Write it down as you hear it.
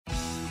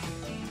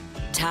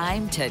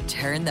Time to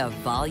turn the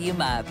volume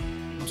up.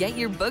 Get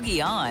your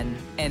boogie on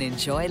and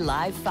enjoy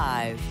Live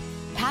 5.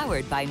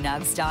 Powered by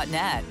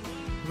Nugs.net.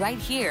 Right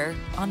here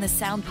on the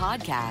Sound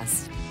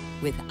Podcast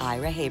with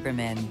Ira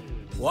Haberman.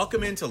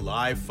 Welcome into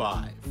Live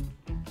 5,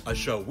 a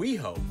show we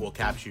hope will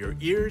capture your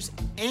ears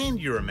and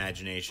your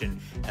imagination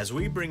as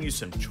we bring you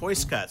some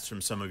choice cuts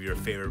from some of your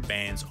favorite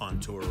bands on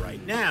tour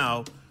right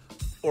now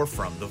or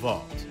from the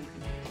vault.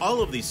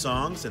 All of these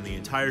songs and the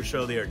entire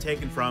show they are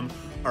taken from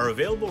are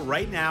available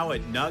right now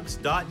at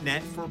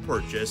Nugs.net for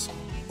purchase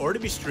or to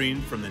be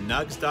streamed from the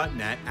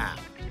Nugs.net app.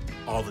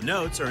 All the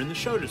notes are in the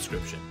show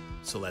description,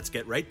 so let's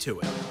get right to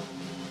it.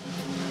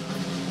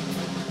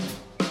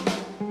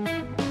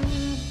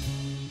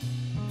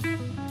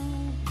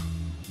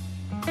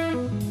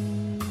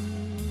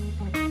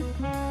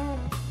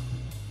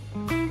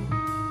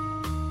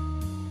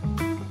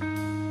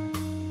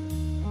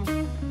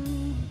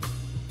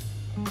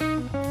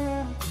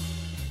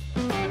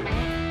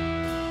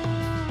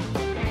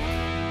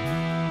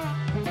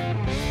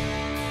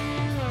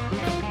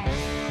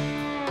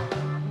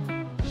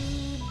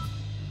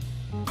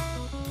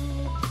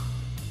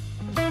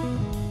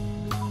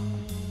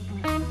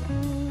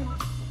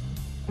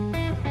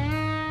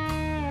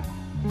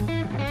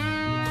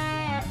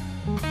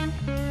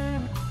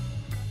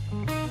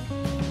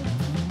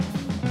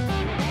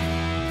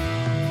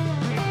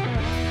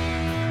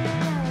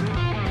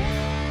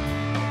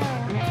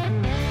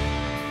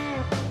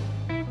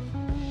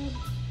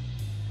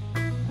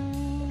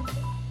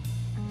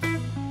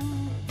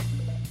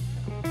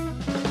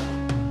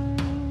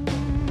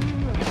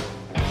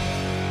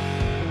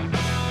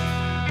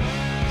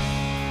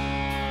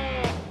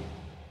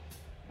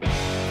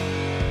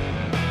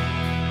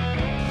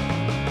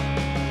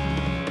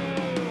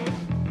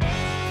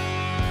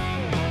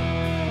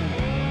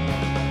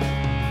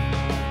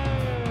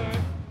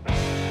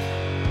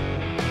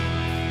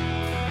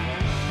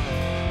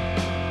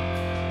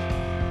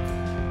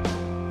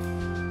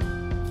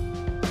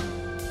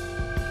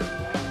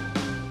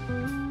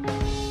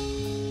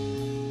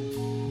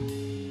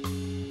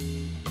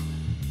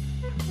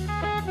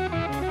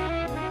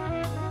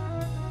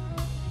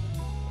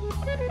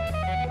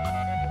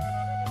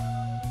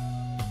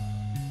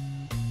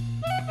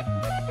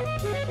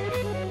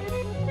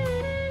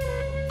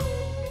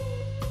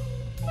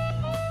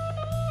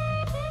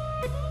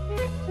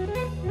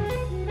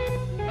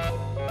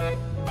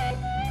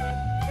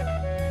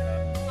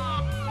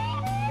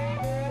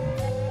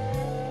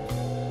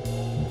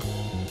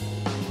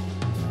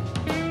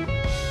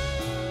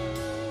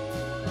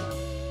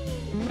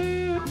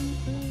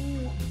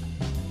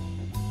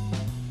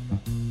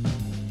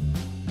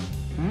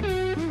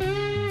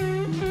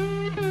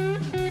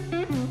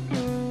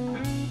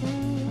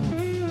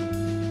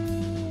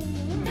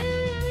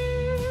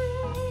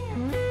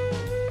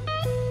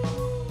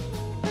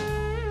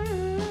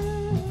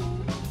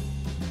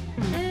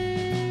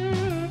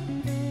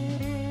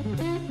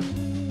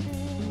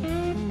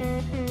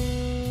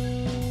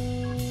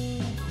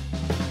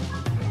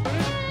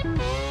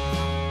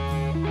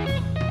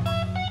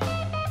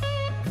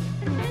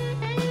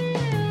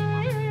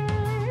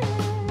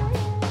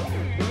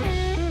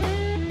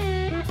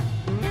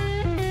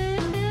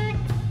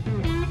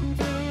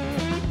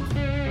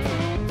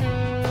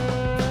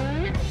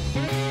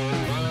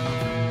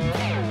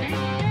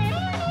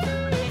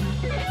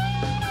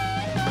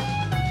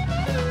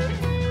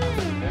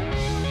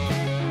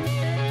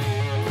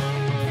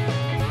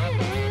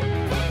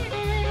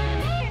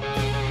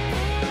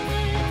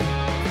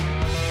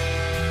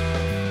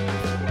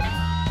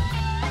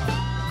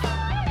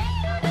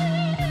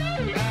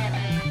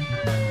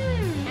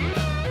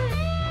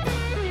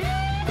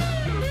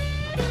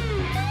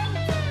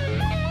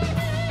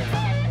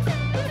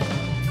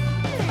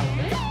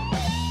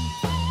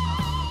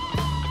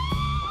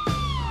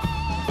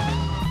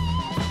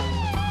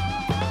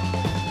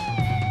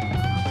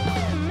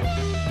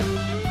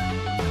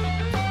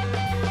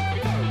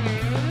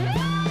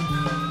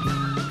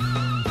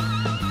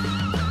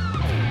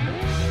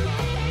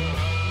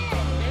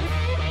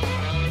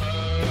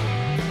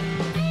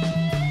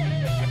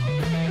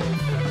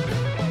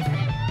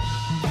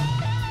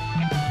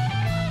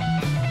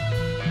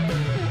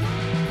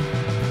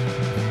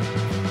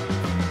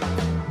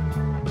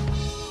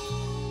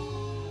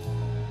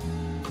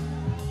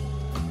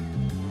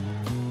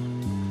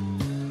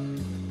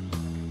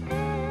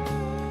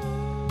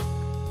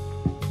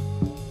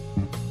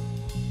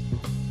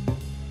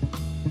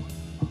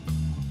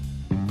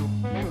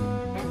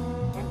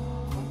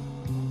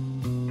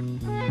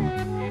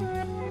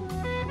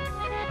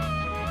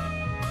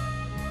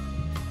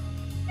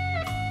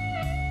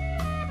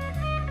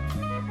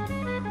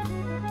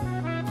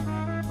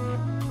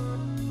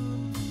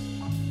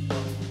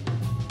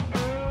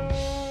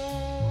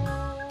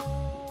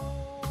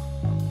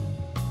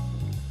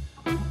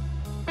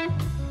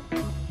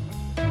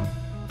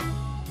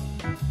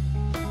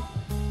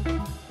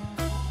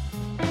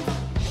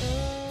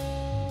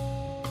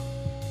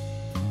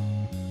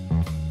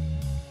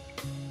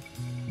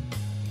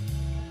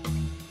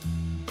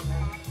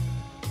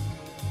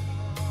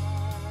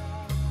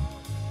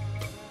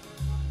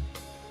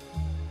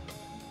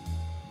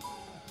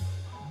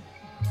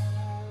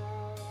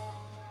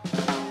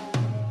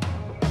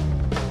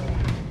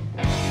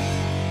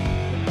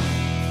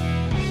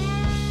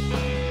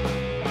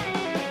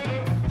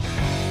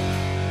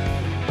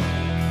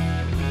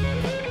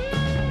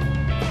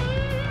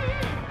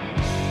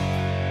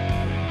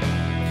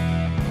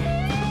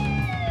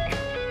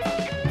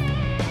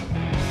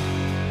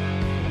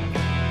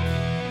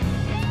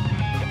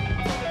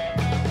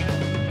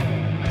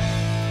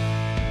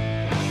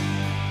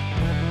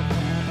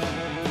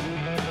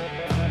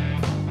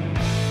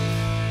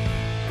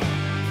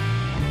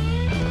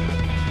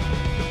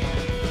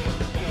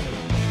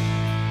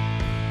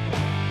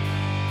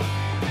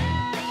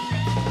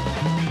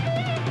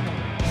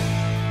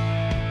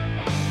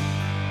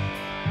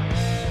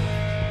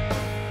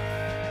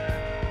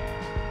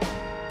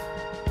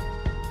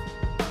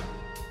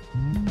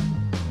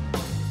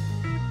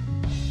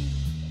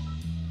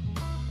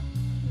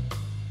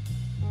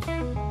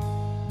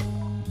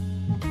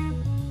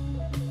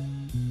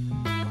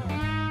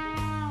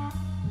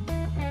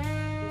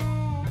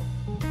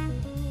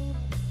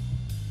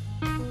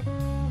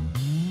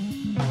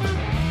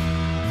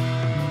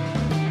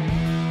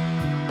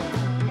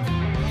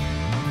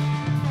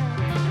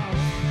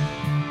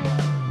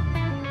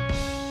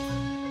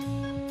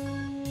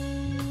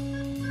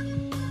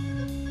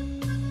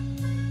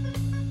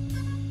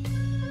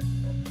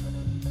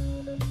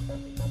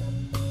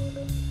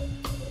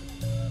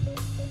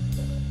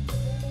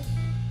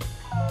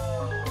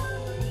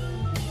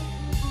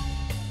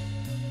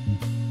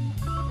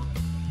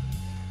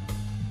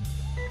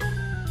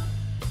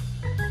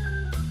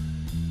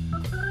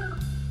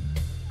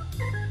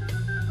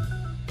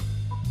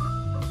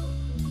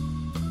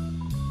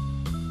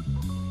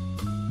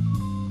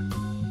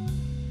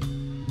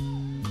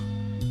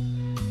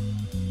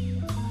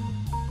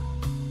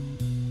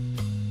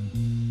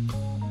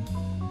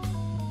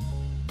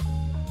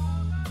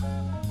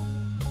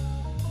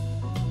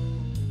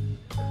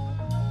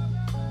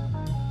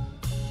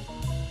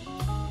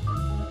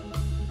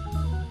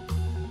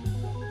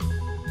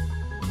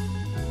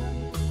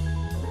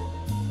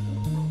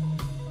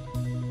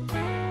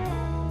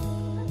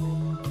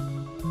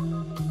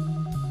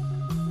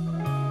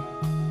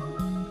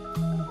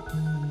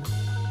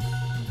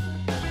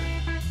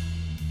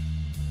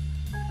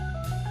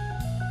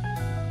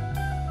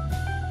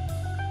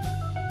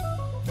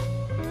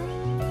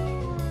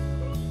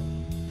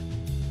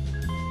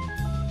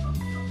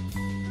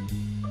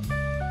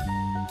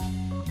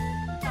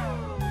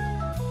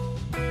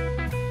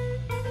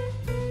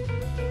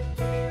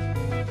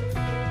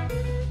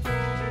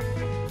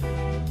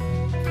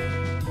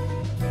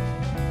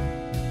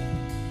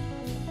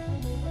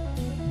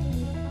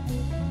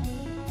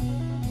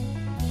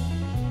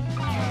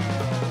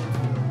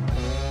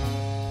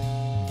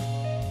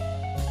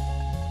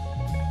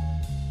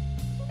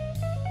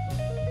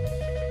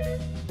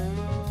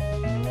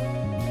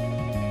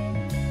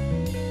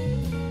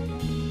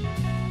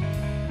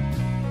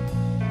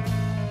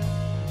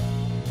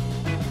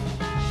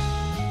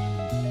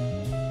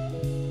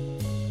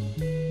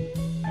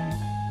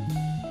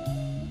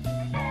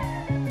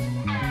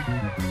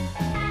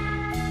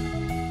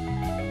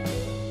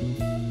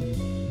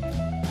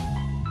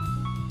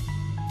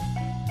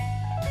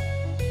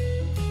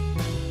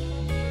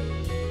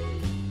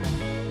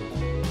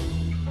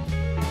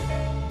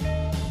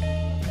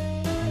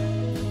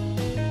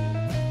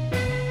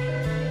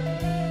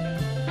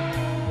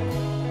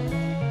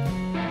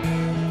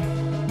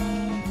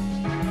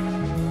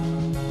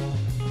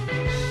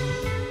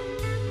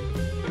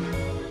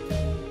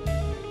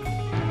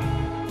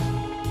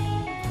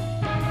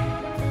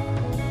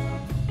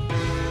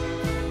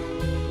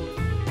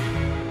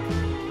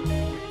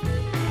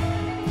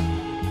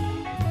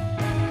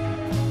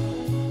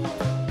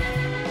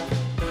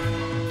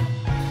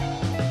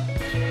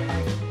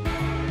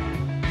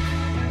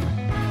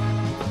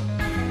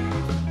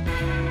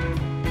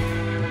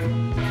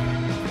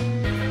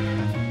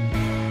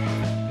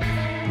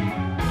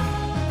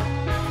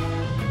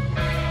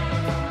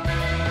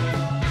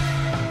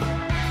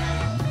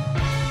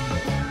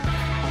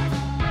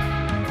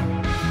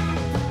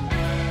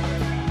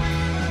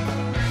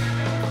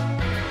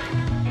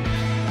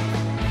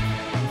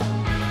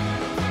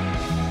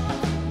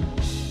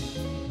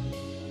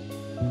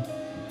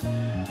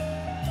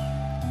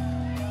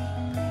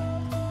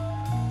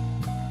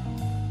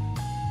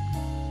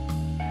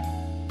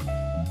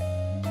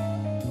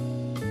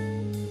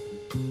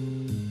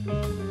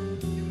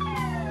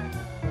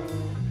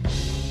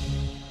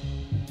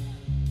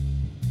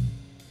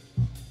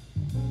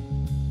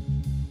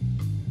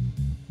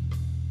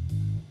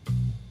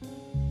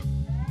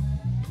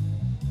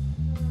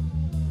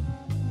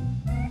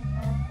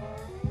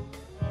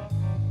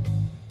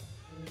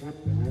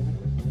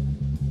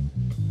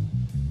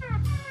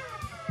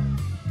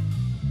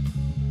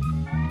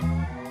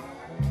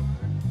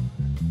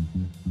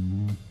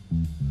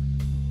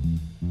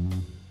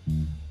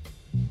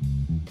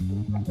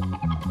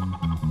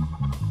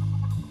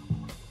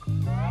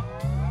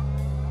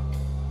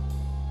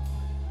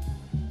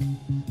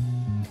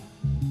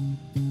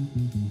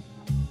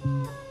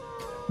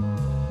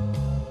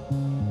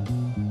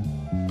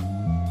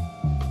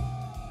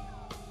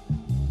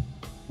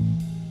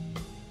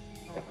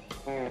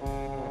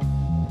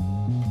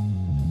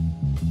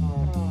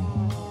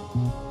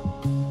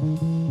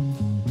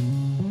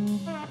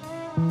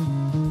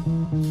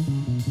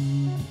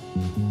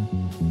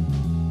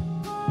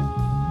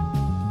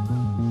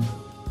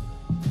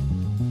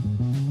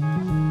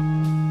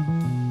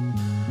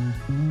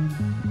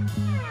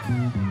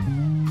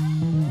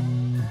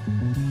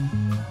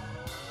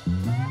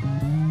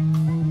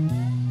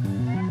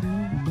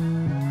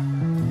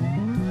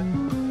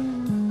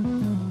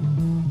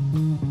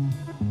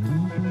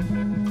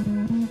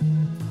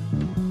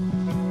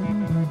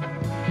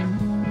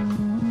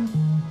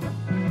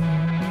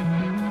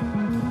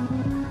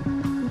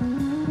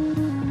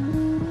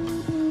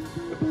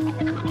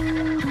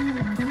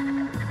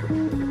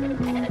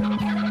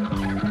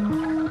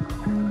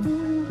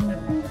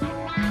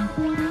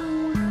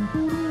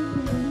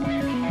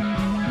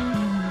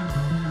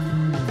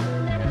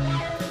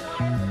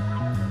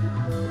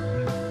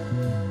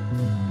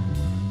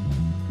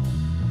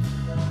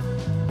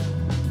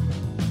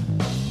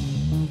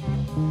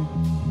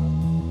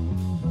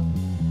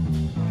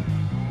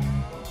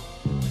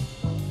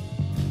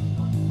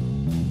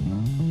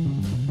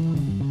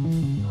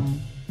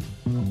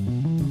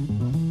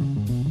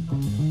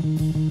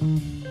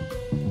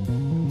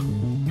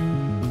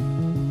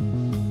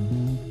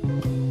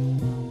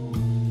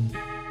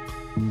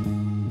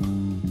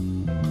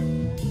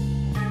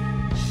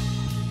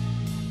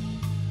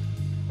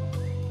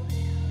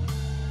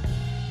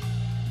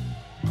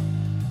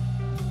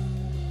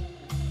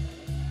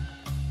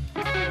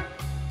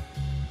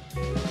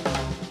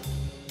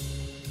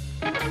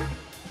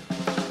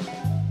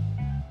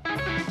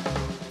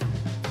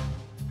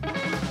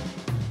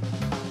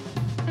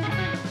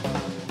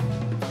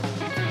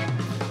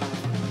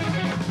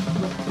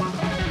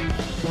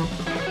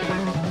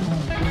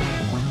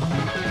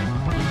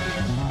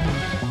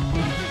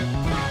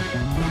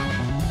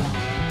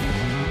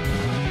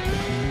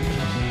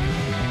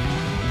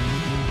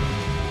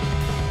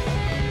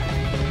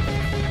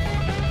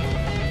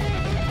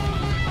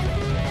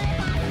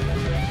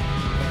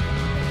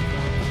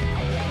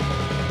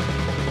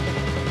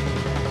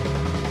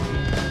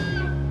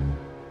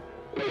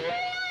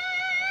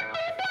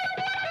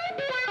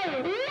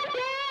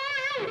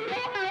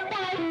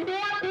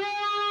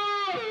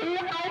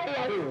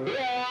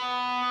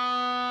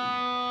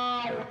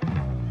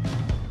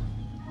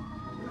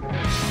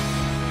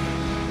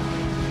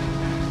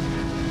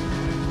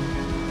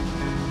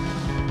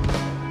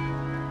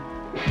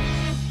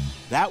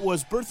 That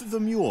was Birth of the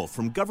Mule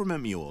from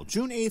Government Mule,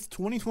 June 8th,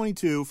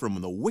 2022, from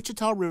the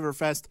Wichita River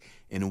Fest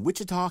in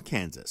Wichita,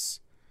 Kansas.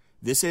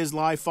 This is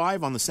Live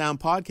 5 on the Sound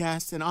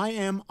Podcast, and I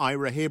am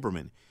Ira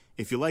Haberman.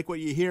 If you like what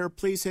you hear,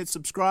 please hit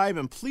subscribe,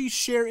 and please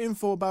share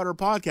info about our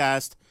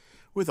podcast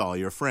with all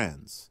your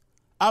friends.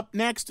 Up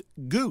next,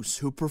 Goose,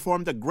 who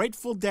performed a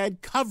Grateful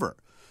Dead cover,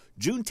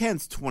 June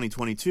 10th,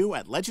 2022,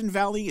 at Legend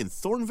Valley in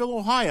Thornville,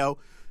 Ohio,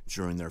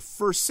 during their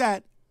first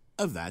set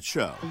of that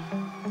show.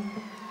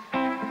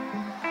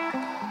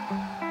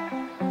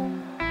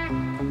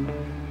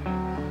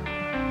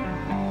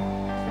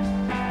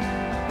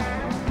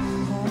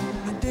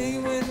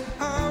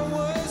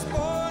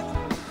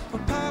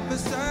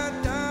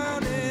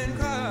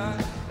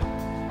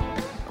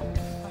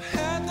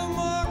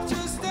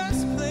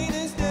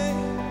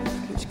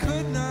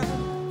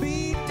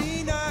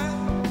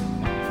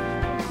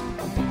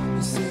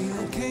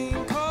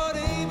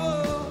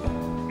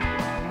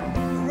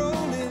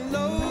 Rolling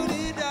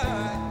loaded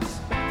eyes.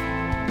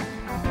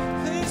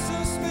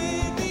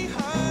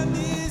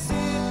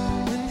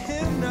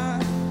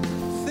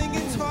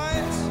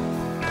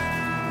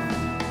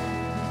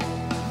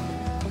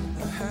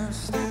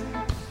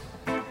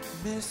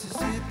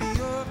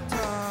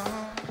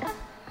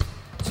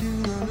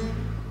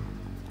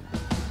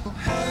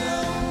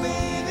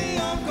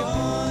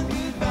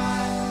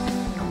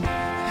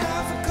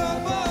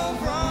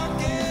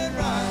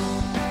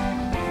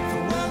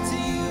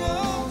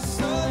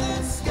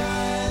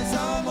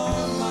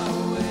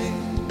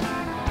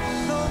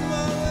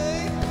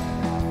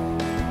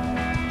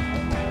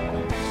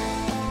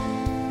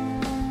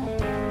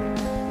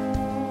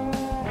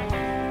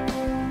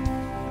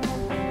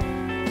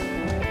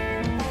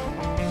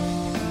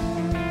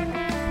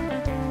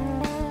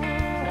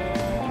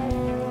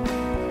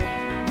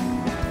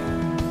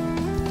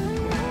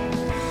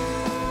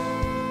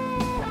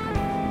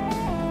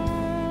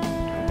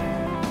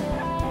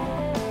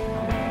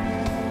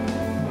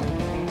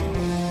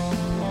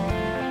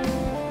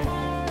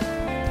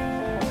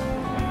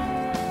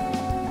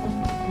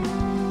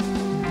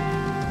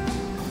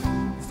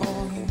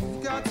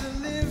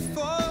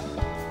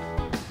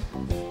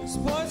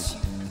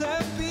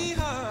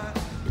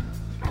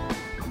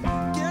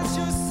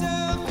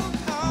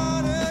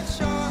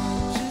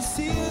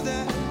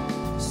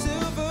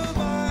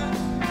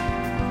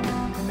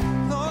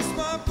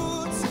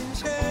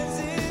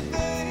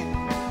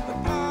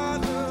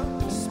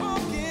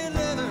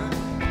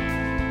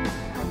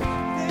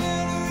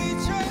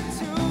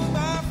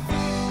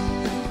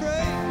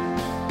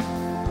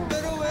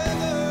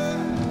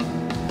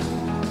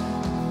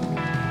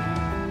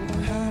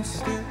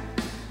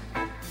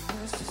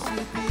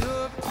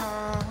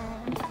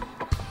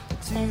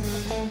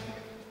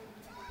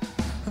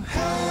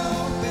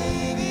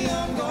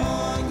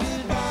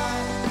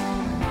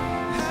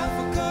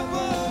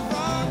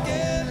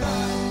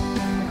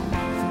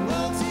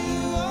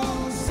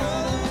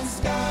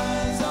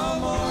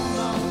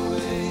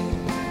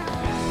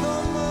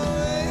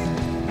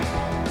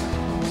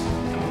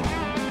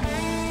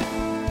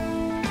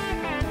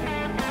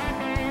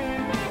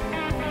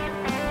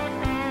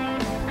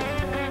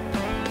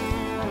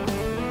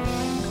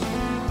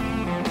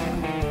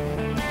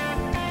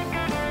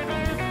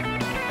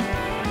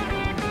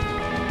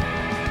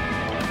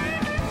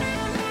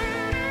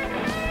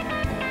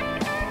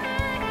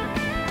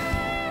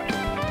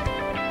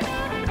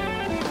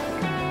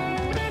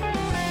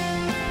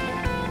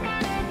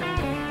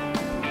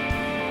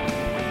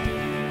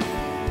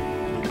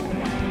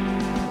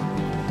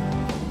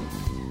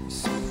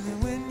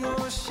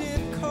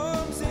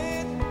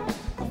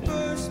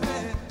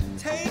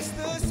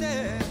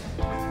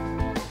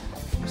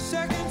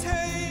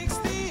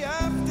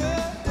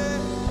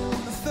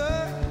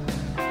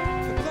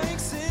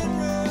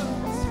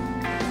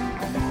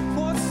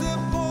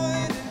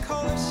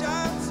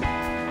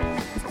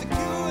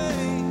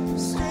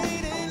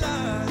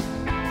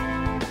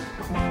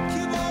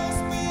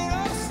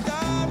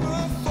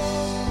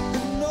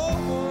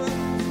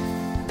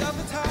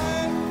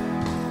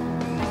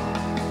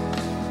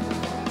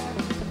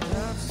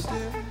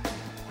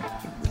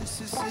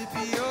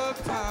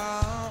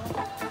 smile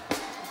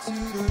to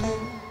the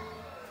moon.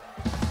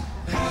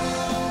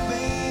 Hello,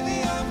 baby,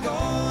 I'm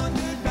gone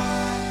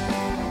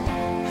goodbye.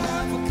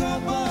 Have a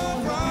cup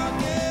of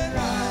rocket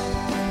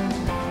ride.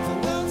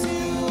 Farewell to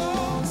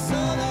all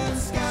southern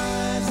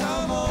skies.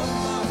 I'm on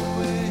my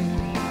way,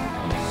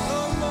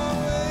 on my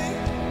way,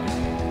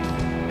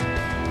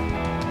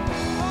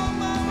 on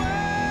my way.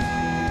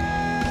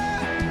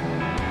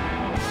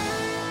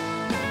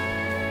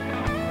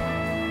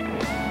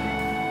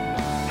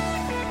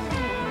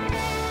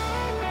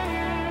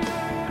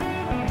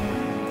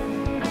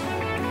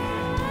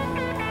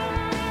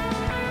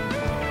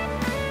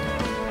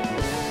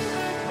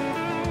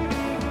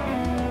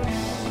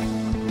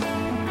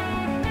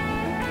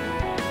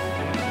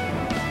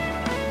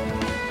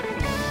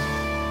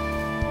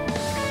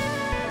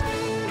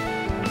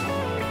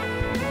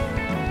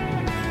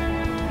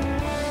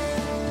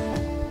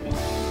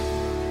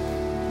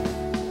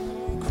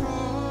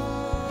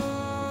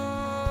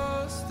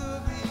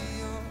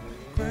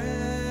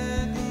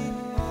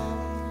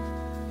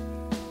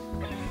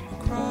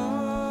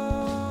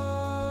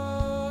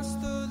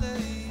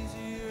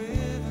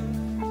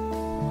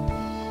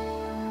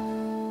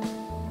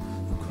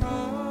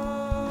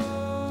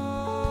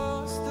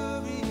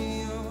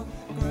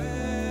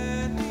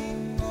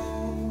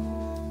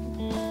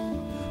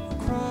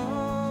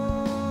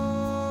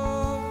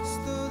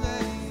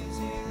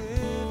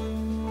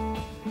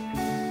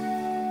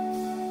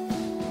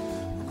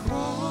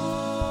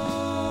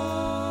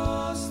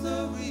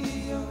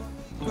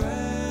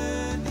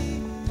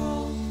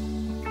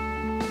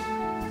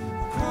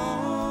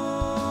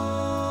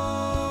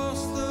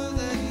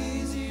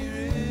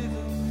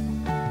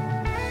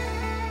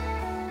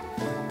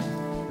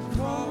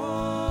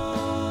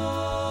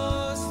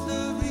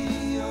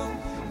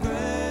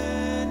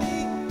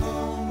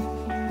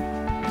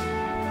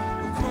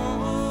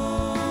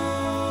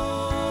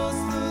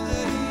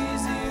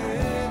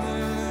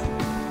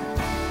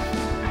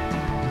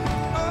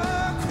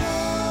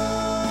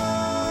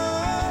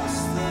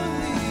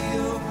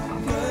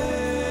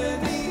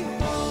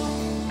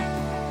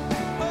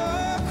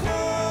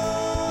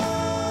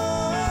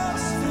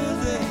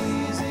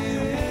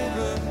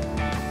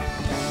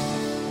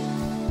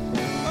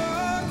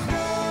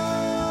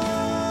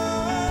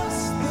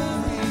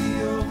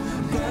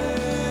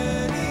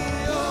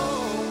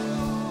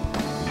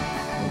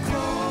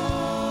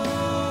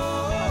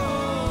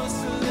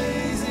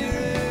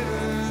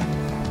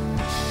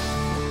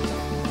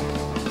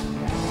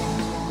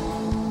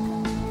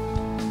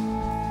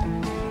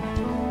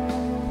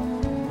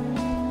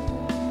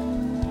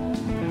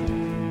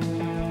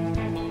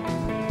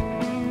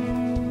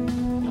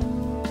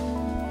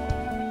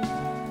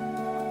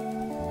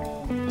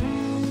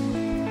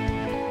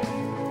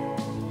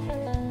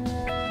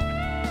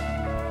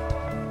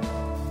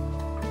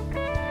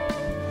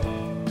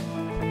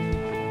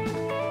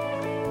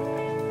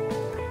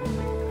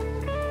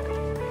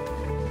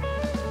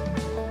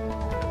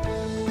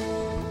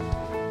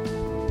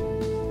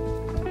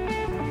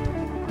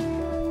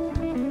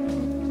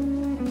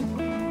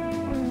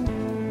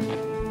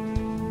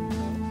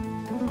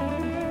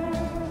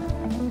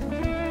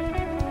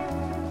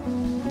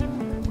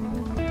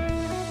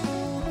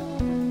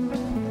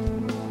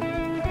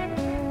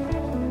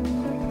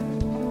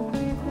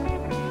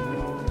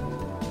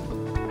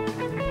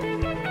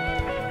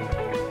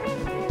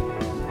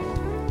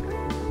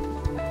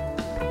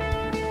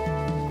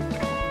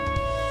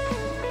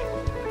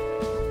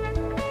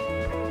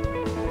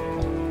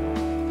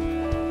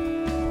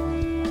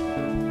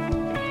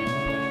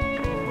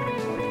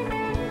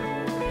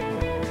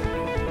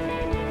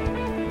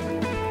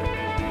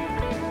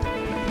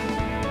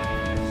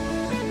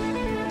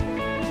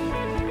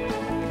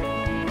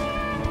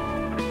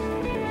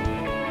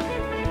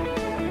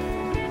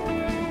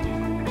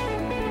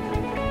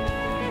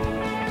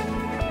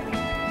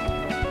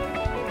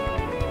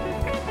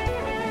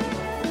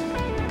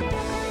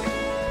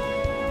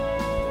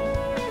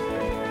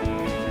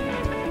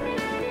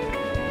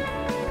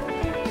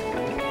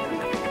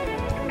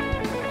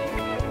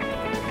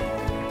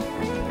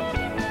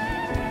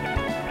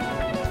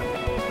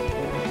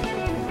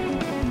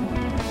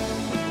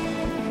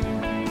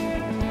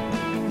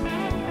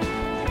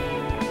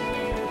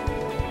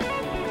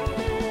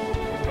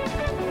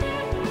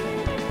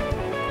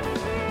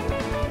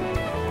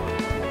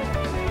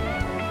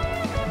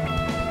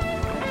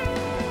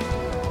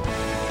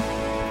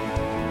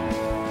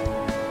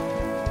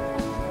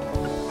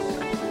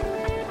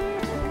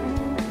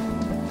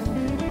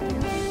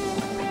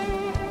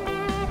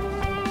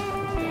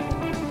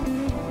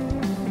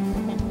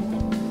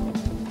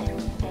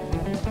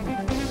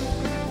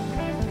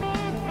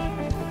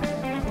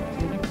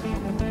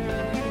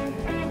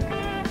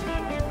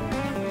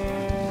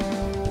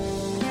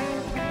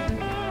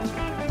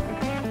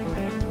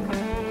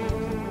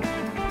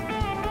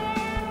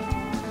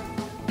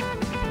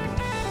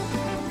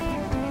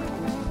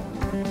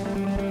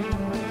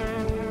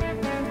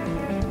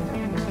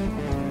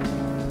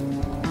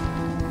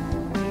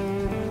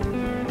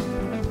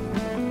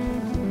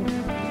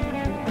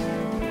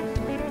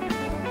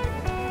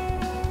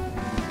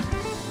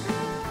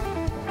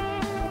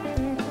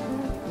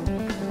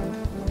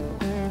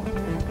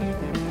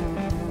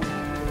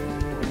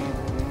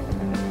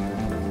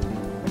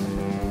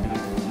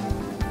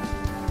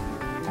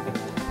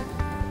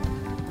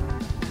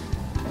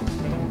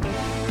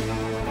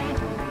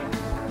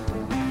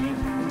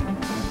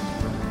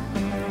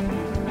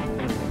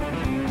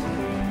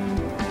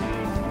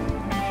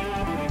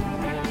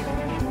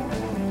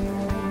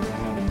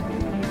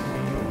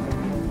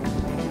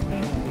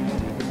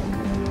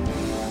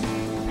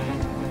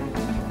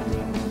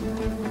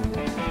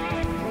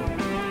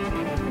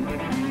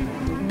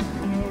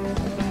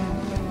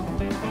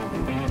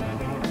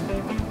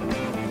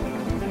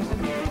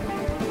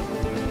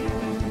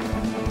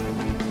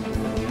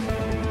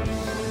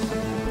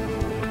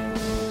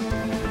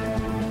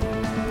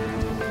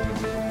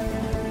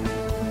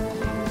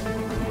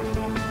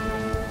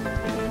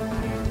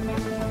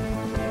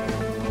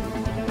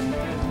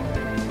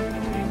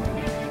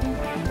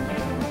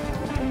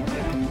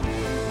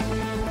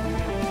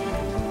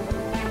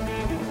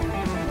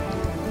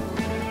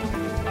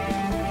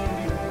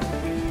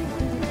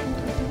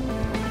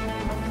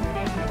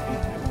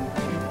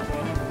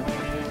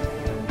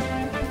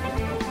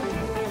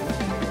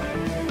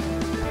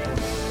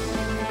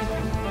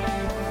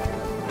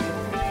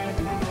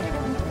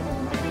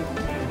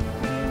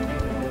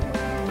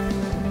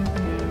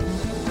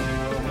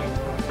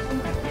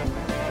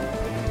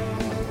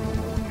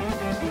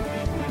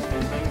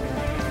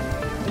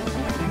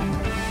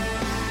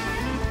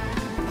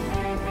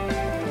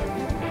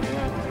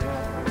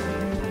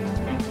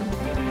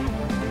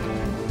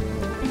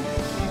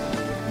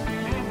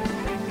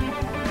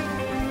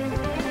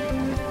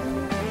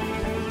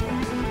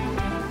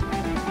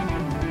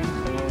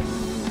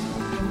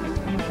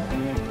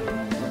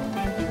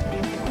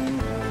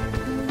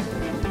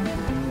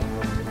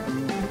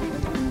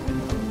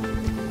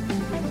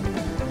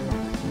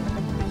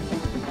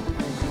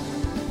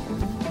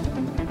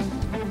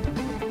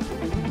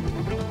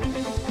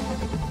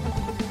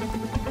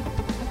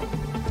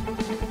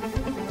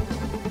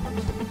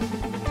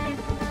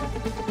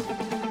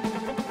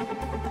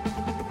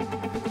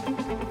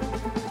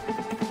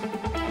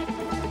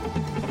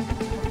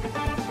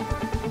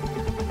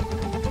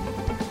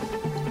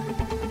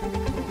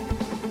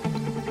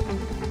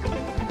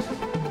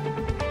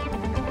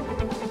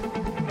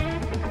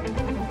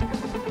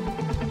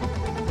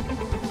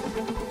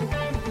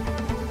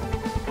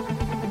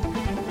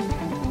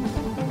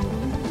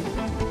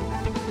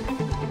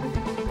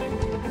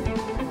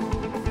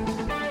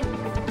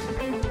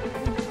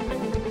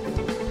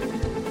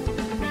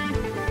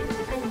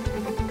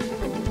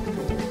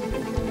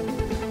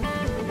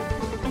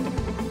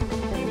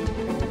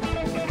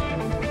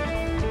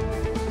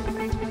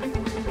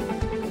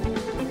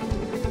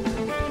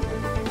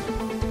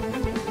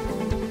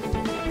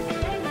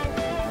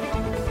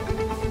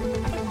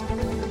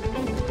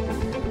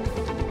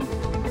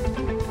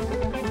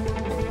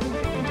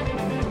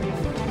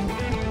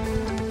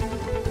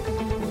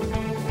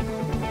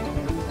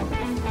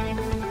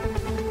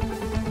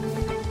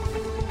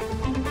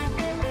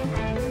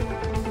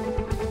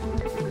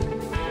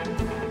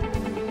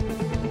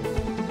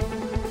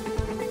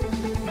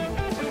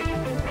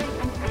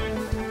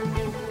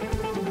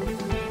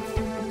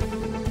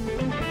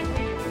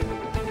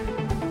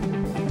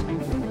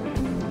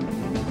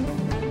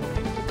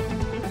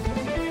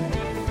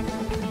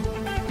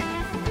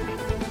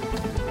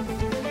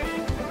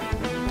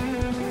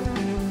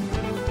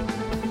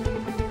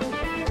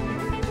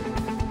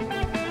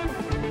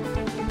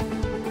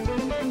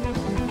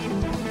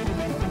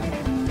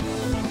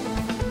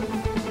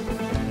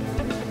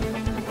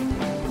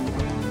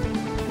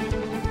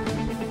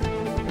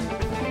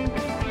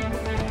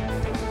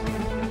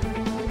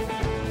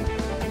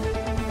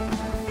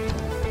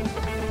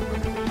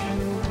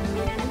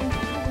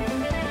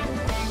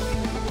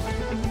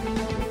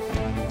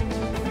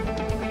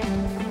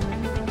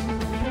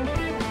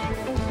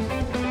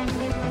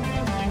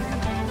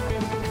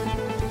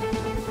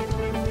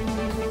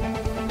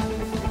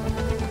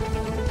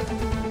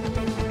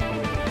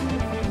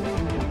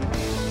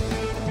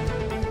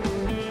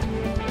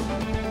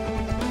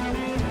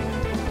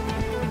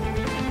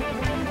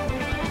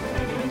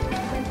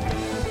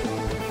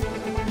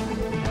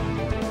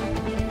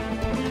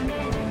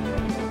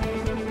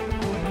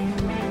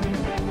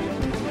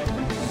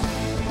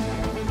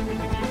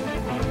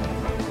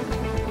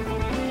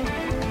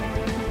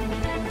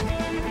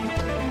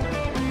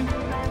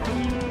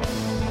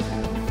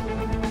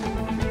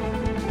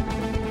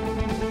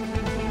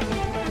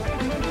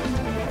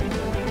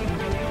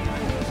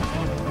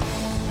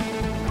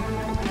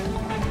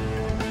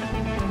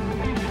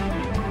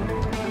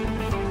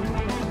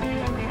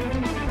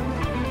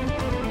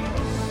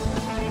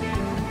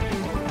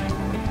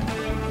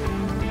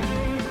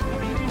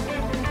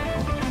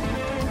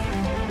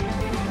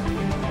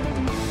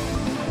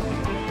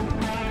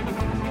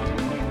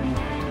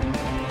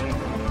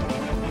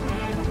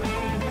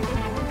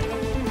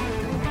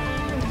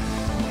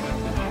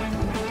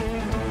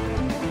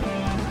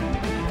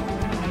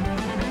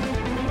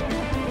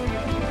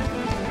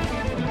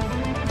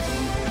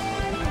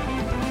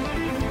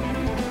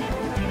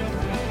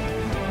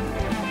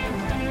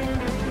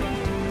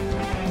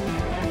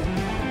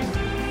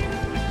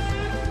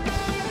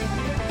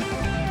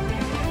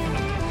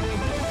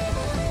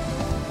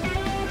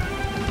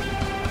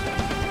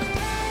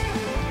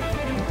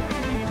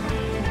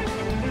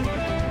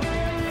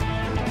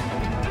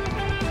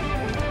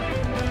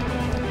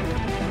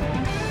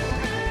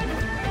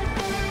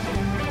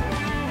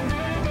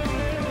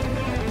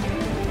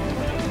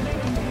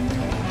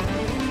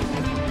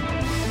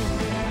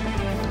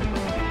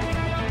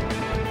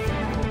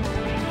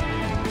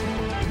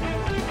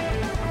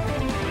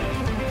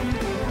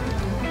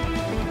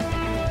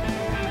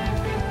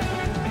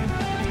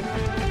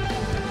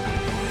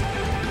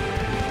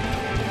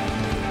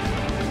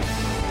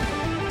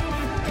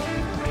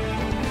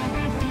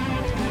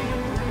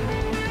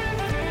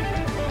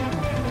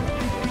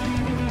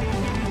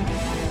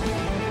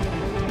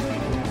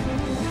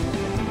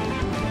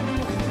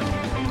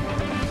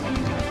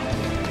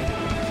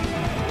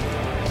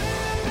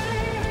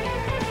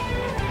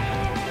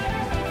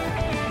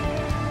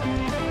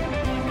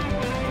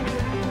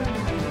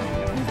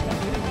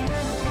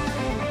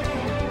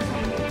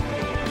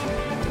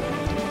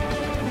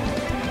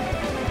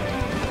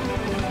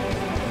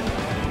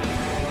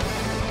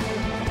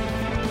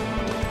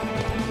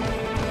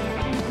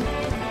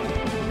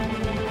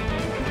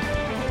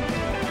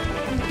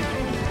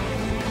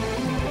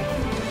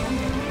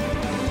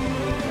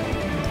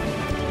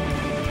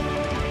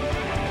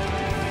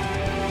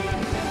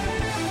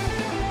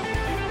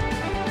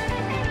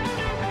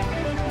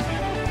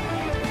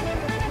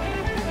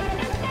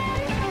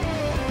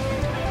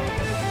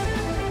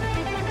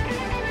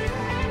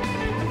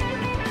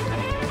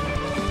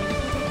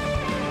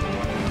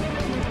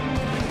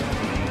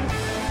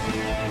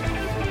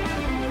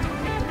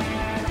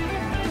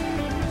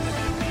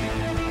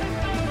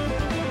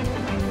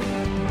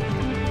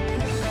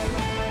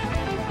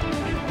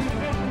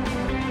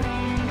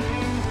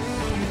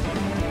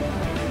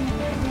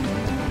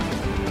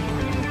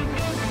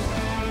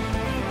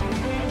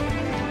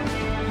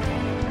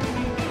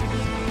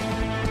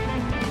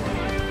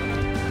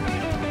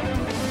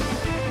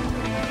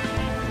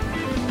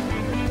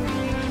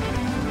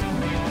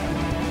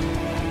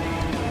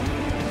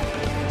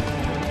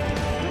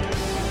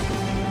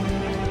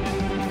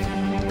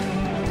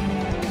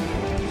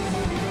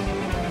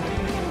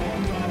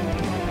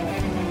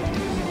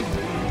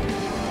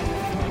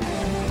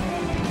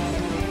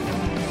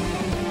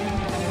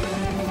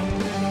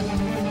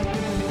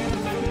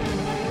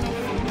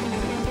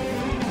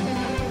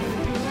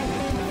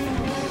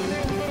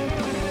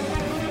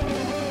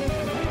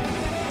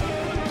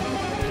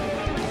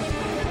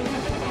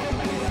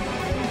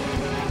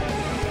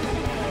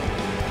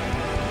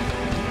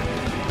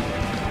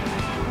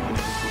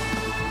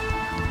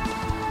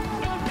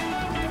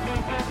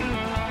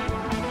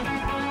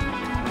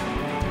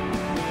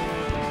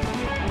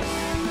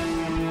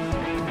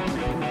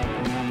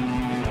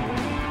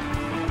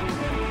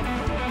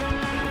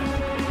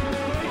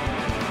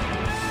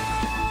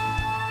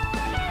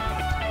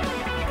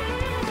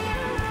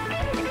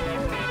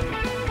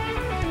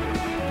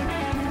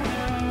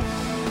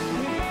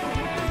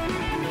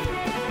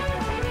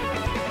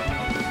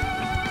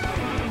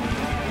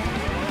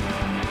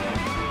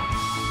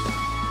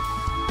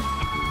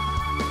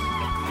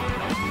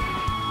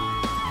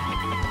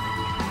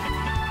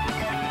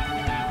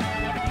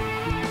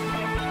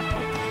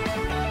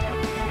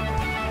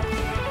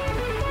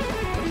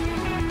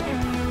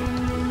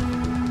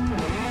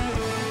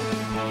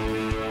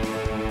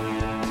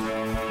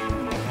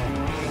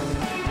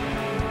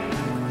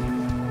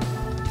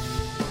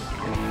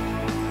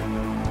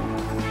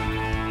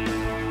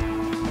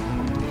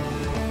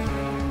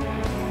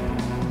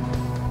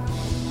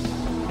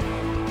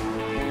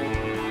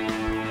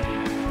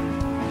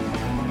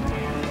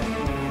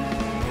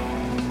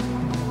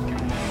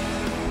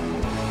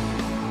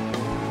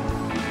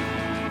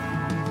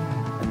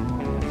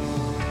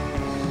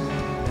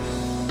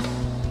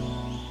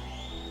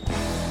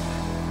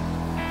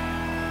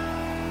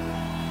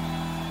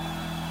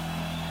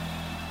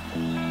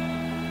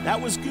 That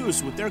was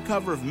Goose with their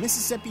cover of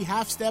Mississippi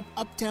Half-Step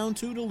Uptown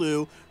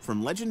Toodaloo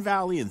from Legend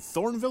Valley in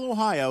Thornville,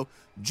 Ohio,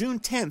 June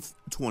 10th,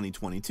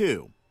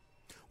 2022.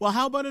 Well,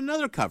 how about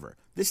another cover,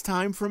 this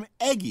time from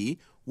Eggy,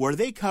 where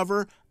they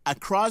cover a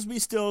Crosby,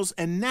 Stills,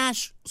 and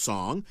Nash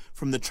song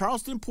from the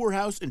Charleston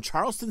Poorhouse in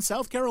Charleston,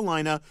 South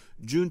Carolina,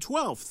 June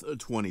 12th,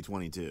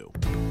 2022.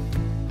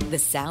 The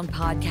Sound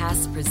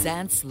Podcast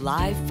presents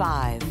Live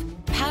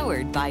 5,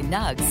 powered by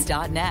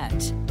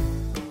Nugs.net.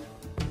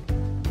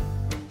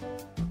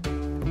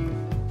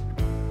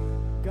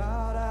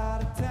 Got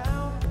out of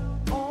town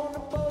on a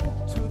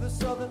boat to the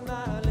southern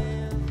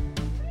island,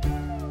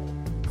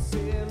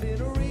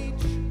 sailing a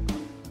reach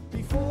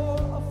before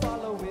a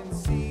following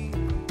sea.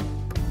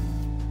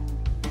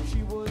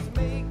 She was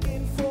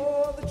making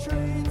for the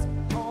trades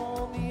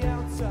on the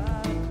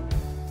outside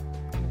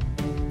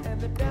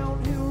and the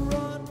downhill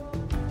run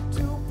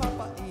to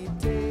Papa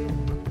Ite.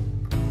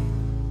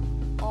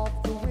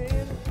 Off the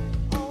wind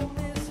on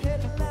this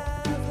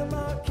headlines of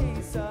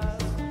Marquesas.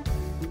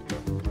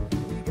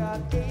 We got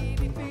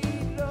 80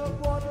 feet of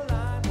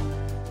waterline,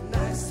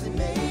 nicely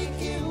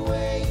making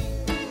way.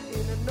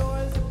 In a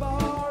noisy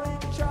bar in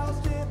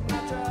Charleston, I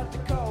tried to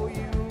call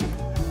you,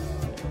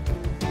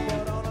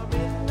 but on a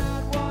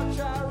midnight watch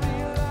I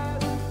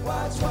realized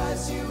why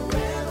twice you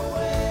ran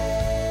away.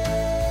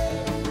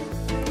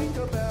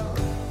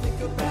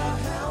 Think about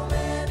how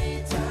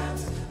many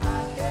times I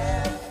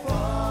have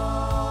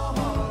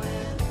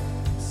fallen.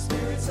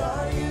 Spirits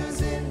are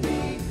using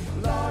me,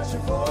 larger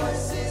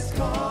voices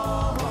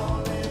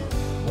calling.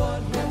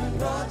 What heaven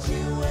brought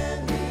you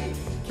and me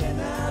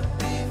cannot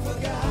be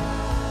forgotten.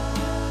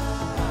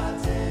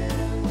 I've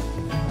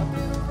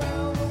been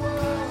around the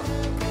world,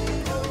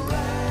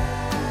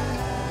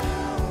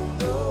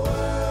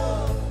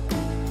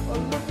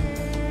 looking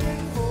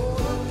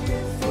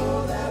for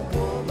that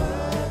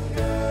woman,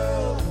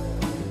 girl,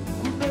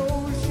 who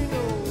knows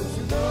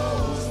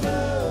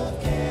love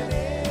can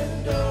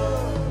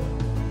endure,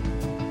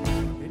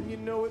 and you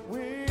know it will.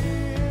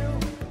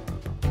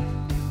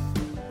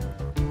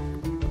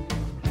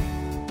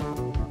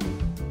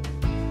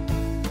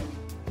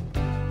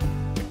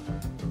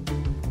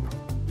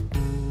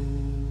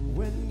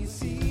 When you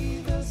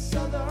see the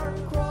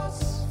Southern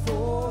Cross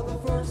for the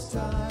first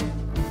time,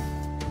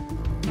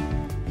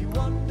 you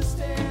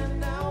understand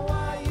now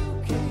why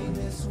you came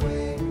this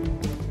way.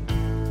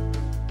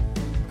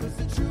 'Cause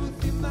the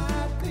truth you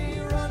might be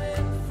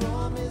running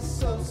from is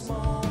so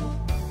small,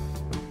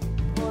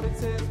 but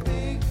it's as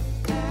big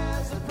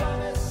as the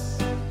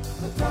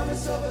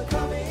promise of a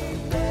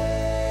coming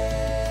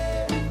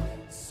day.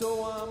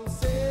 So I'm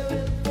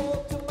sailing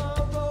for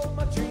tomorrow,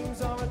 my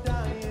dreams are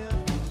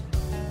dying,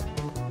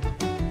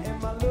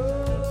 and my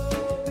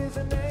love is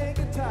an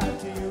anchor tied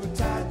to you,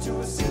 tied to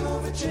a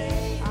silver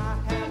chain. I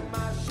have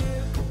my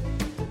ship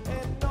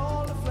and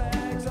all the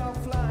flags are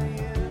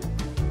flying.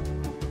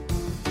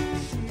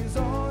 She is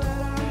all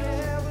that I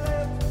have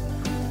left,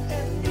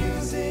 and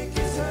music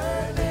is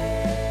her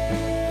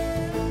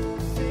name.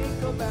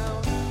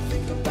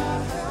 Think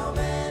about how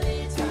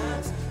many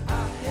times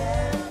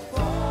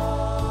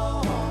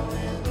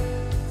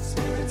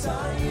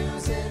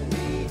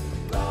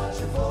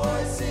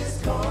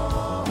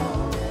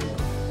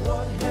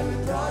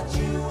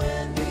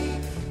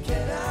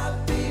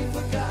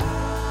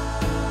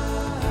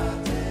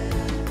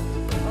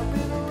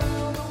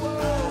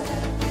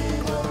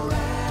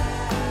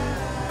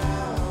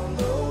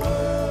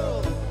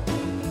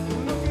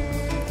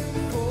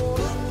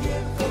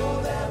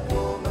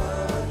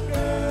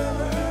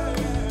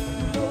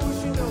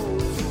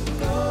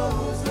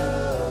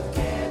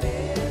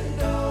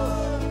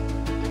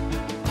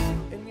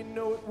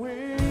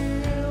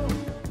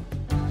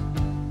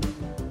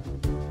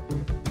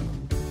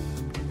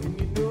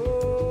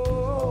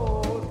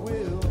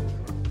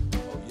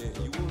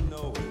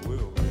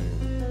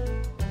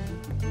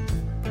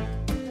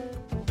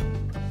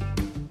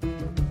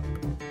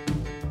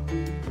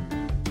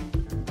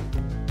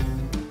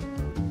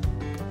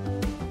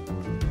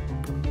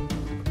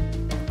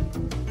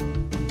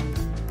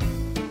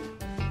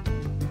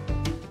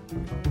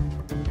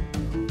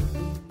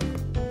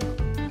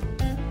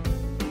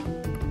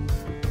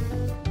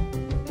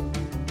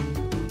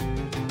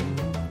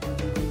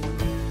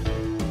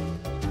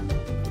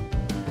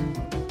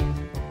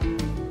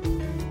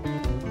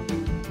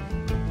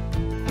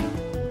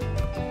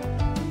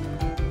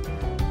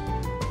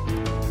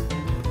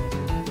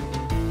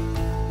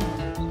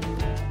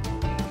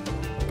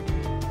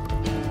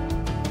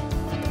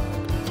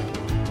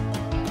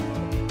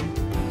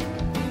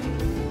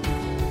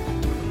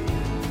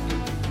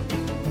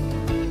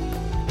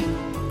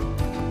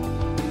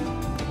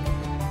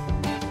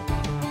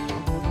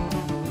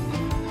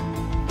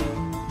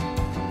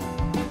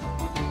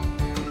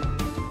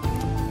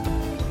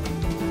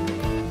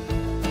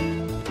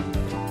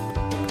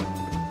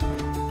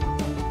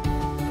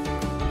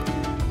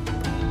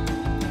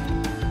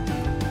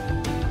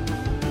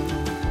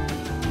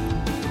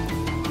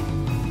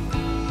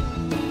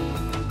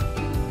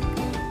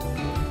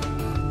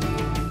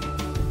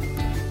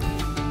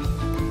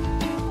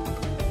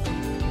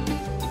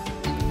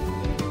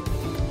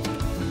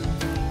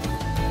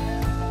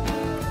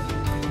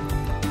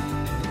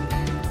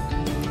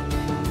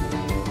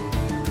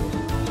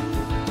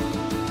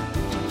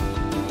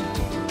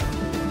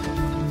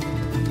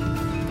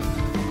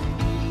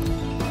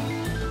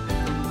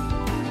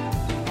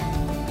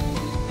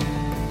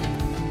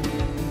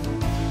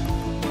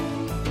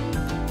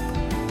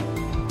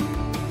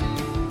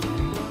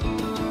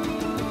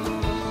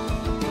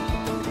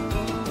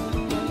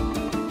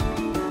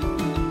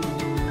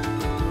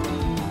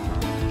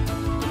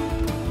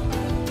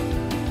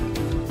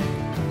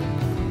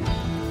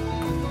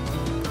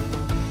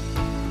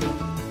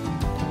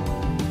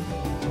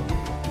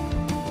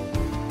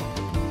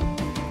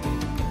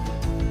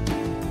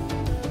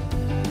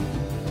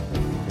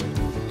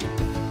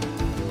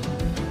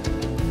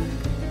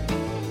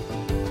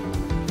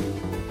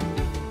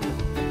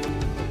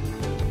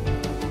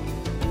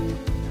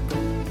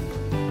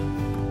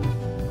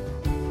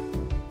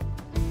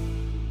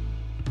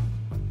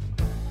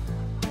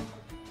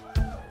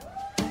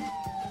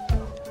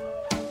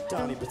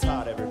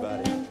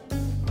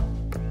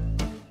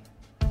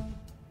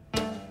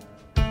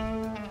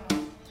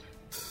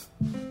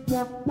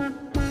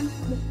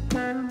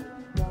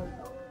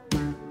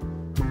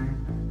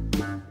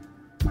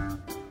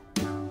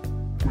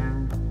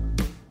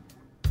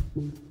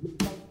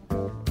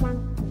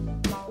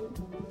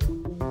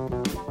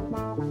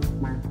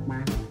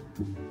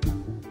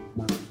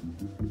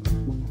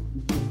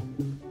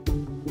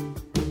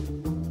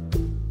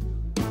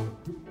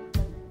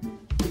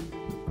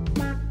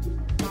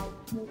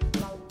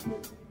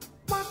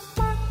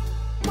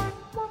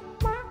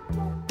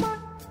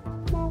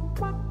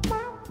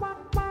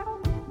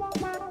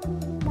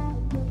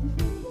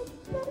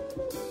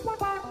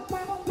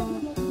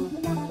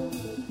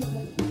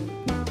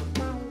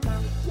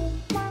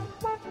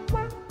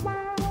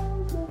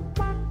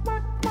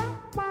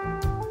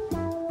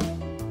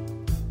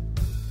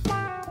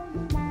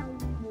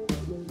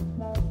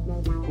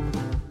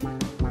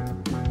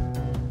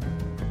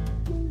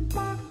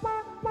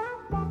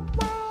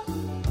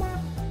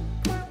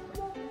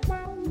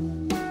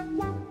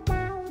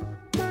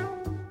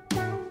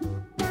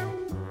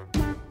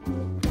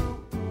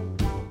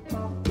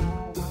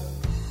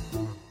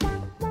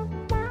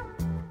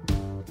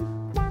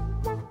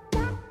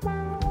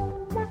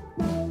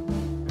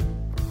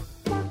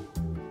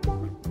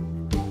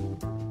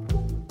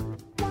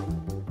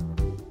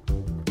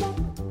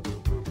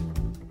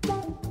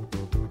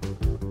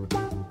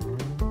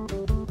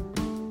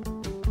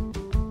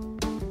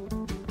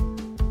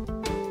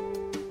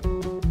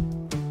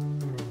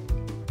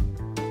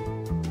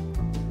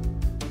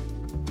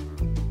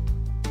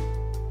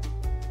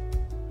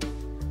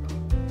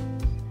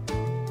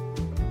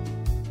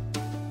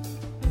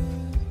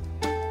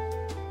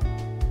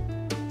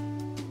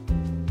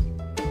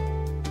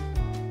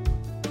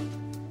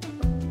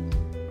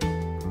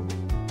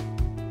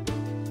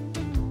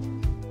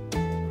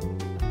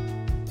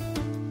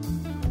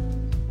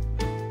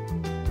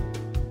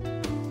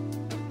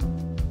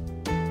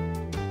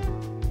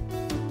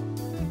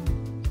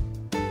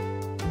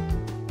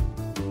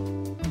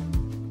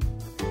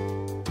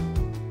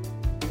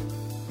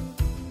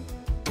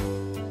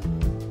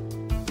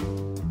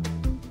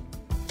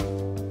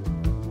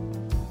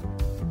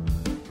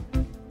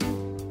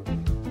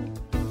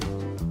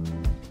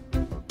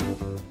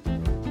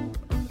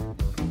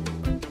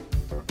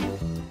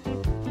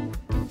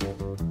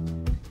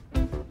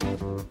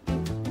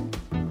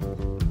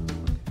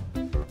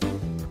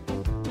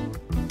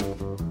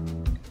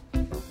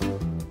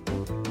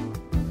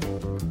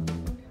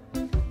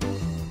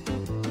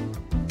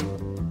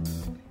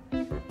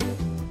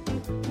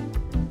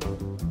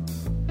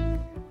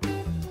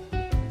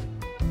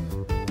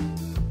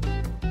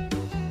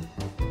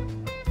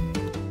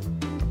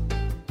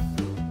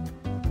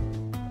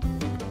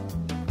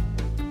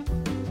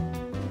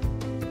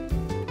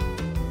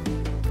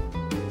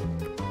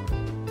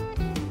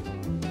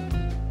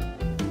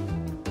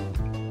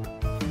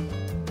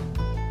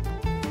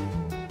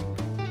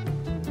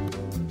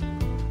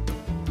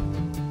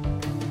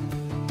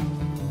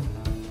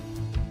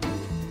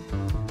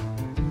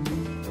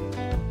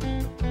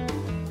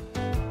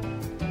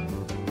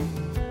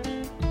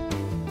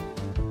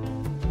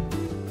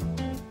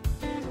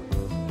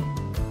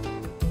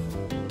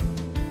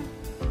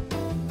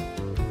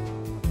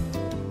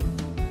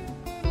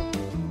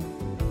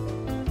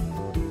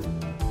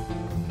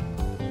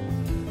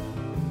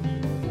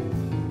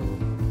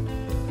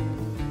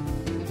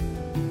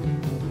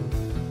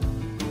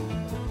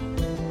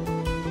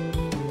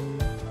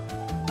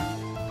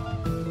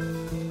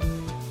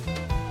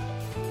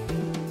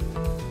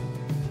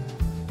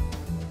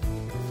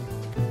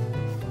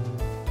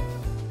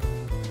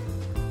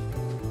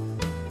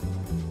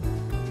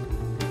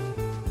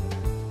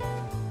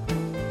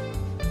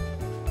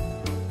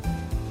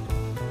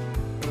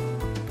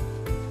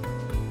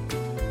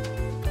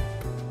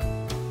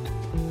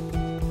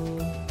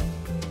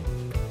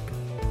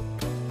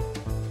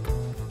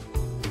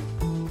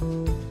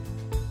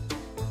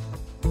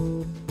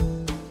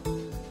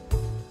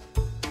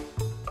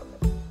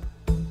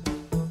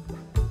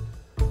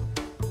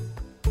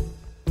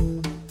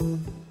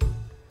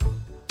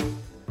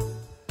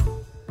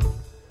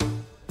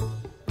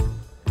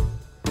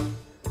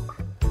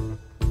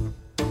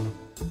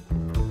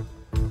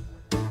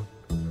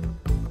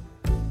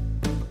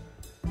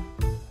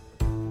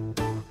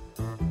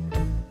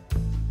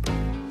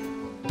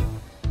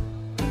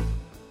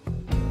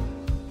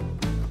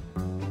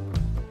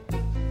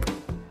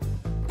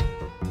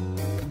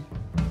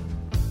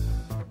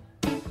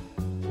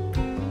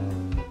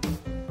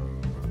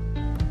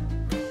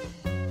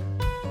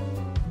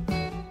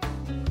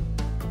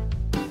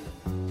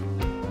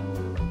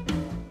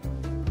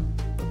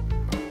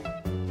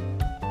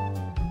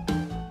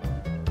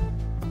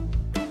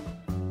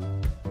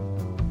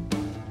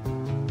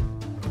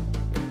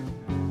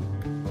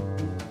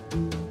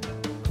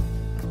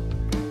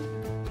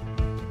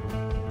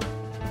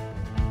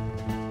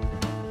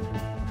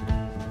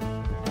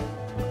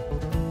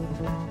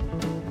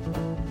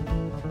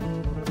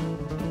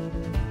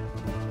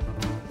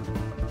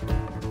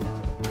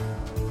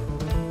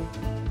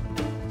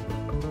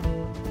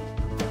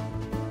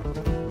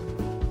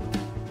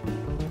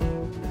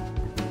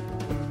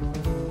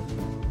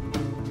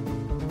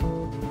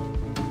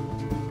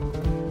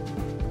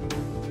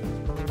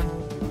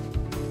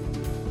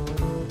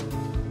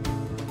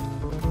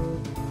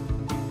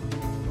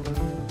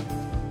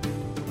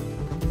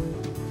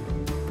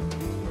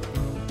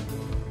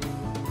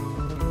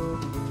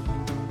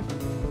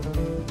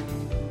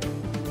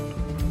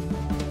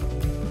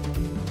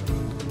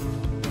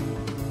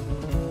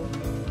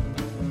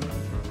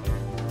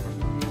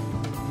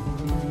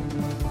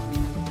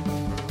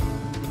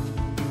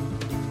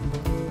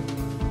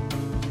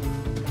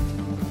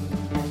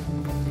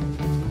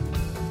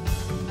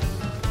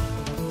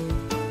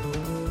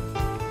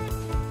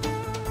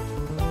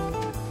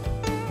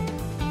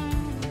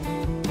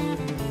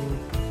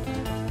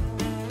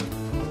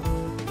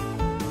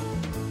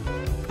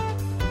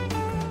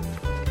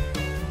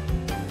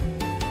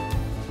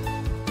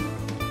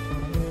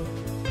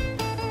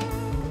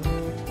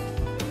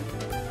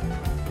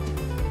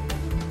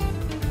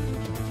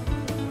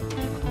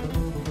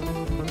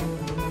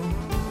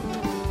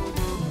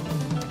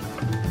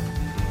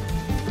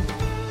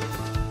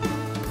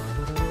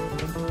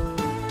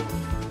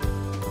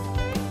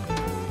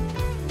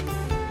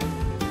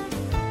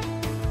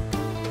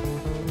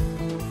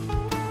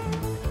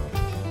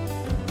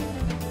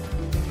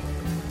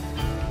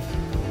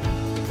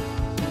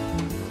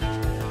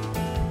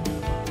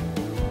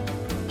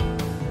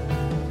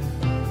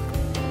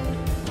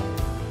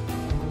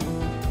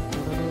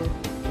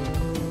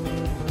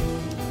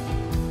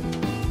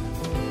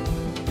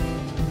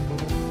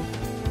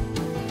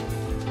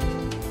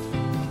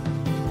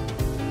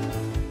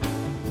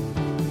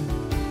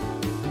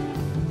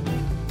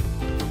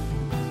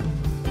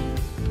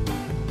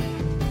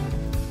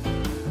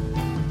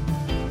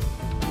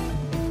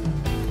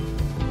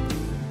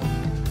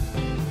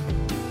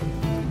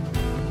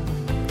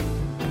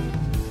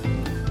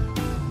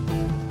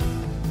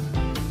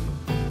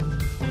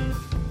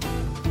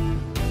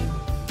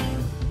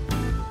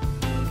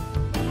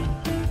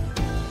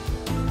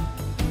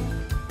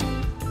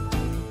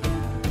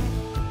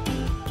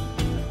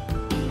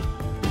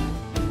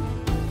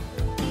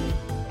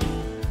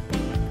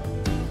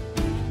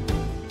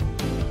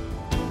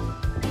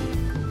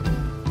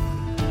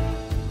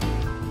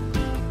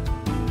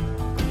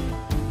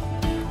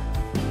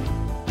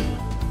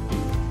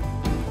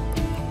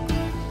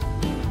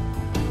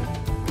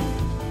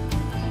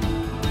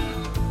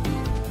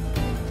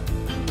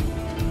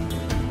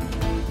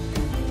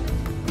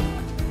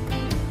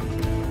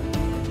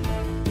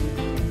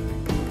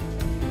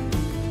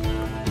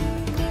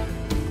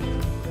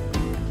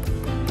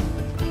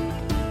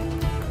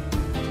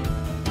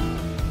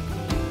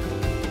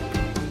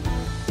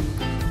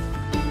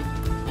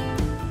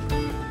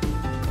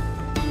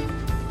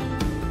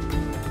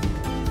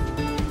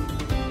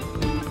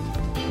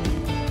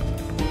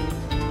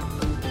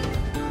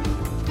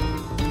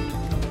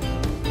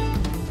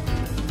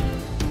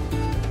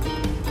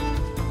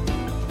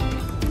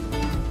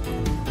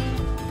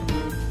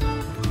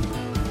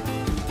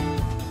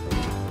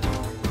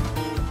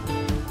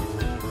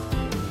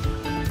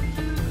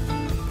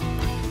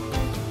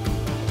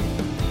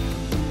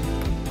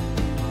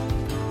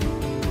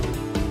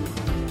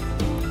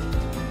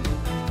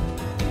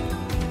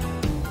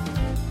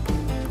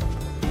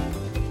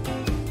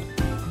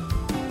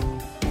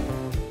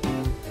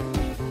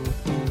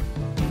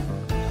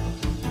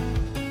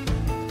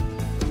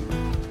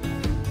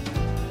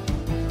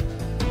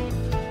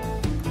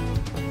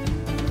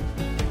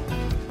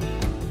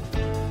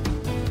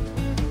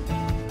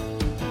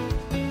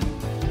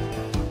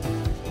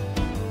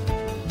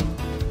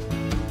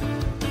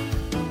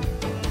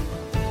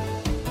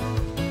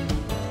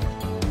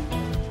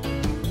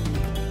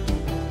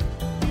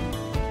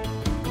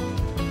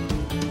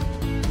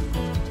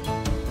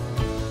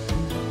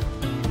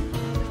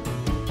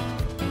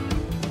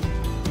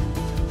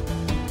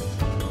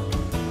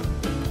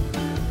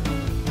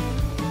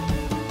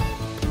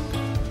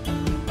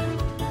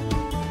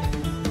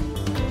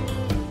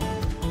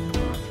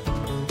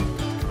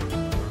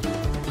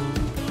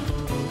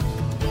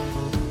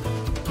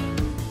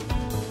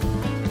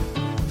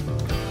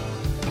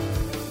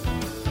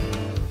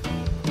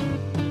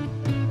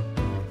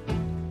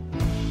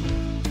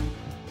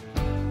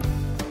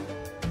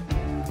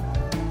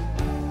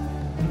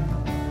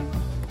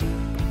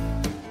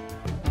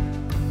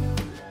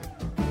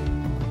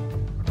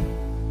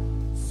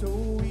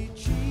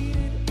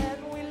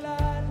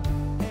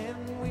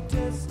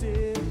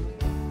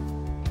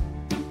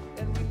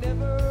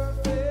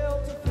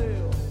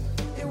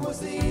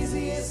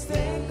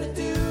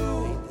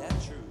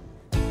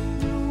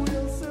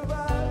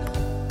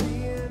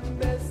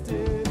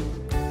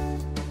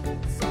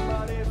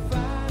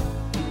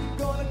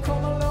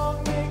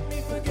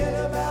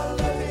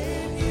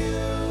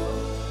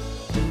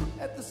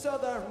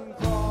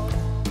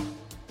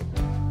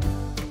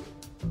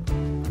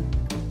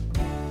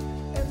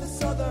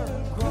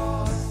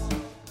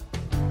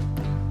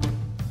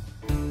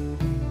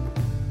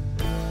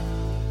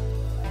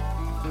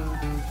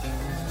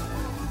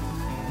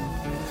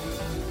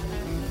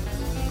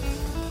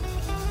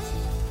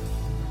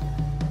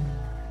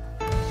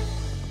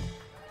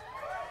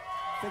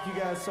Thank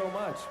you guys so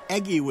much.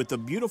 Eggy with the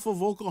beautiful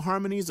vocal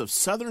harmonies of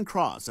Southern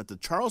Cross at the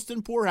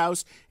Charleston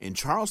Poorhouse in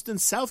Charleston,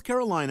 South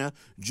Carolina,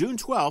 June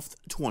 12th,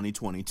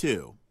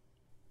 2022.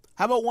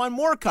 How about one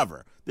more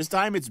cover? This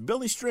time it's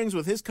Billy Strings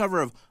with his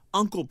cover of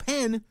Uncle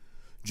Pen,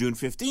 June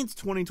 15th,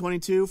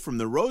 2022, from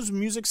the Rose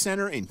Music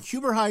Center in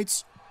Huber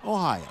Heights,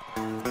 Ohio.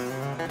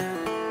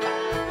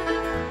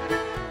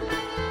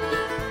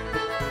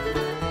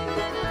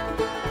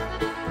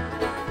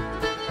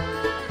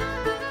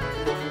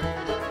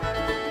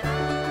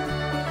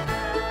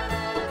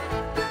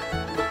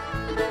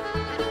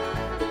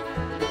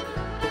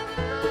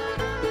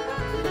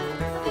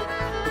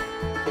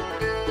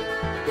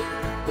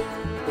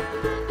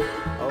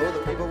 Oh, the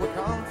people would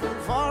come from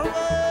far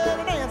away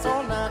to dance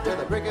all night till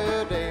the break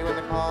of day when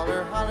the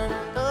caller hollered,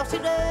 Dusty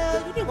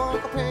Day, you do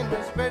Uncle Pen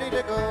was ready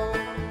to go.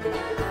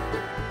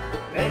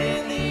 Late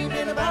in the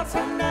evening about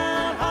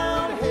sundown, high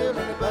on the hill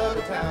and above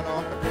the town,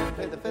 Uncle Pen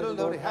played the fiddle,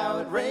 Lordy, how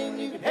it rained.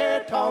 You could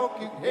hear it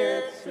talk, you could hear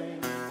it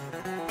sing.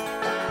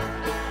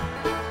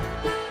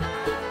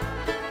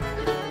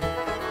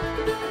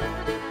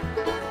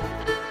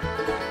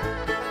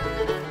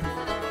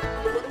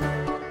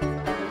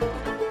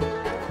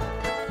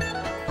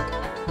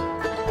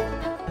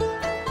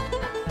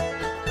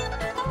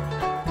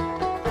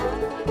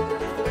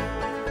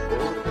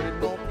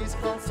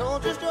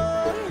 Soldier's Joy,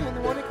 and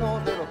the one he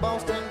called Little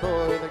Boston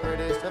Boy. The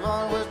greatest of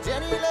all was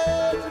Jenny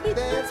Love, to do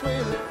dance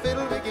with the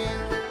fiddle begin.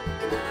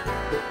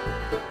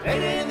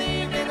 Late in the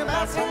evening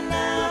about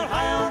sundown,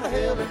 high on the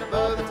hill and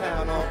above the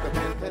town, Uncle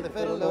Pen played the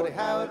fiddle, Lordy,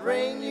 how it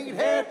rang. You could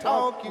hear it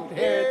talk, you could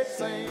hear it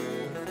sing.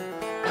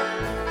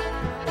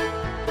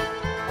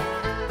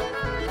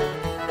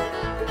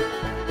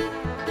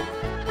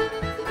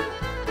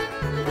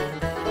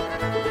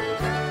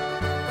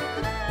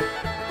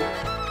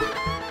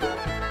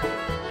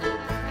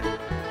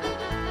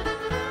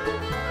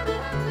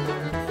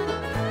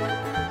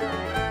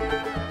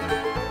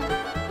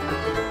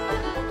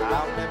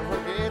 I'll never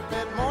forget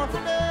that mournful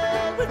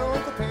day when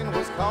Uncle Pen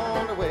was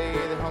called away.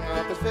 They hung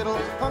up his fiddle,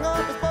 hung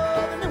up his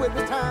bow, and knew it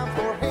was time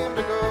for him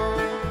to go.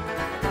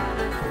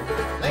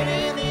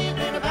 Late in the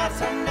evening about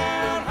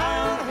sundown, high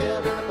on the hill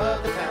and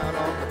above the town,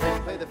 Uncle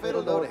Pen played the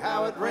fiddle, Lordy,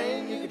 how it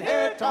rang. You could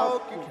hear it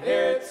talk, you could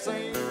hear it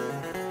sing.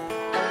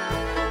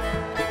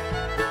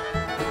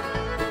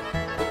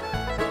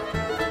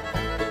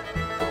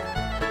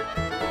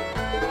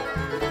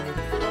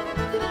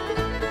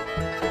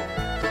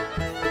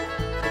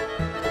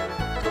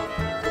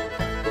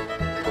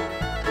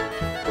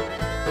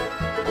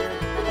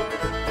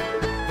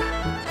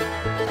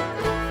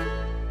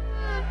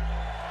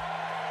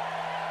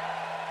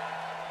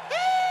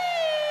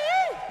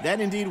 That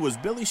indeed was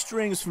Billy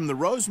Strings from the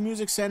Rose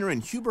Music Center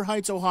in Huber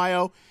Heights,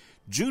 Ohio,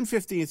 June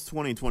 15th,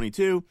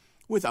 2022,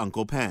 with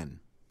Uncle Pen.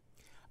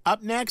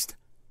 Up next,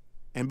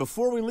 and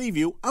before we leave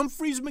you,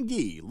 Umphrey's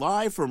McGee,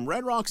 live from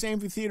Red Rocks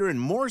Amphitheater in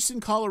Morrison,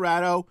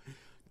 Colorado,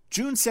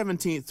 June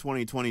 17th,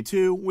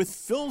 2022, with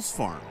Phil's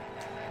Farm.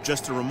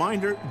 Just a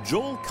reminder,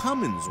 Joel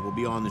Cummins will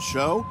be on the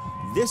show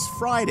this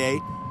Friday,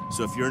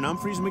 so if you're an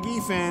Umphrey's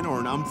McGee fan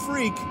or an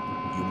Freak,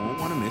 you won't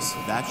want to miss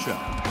that show.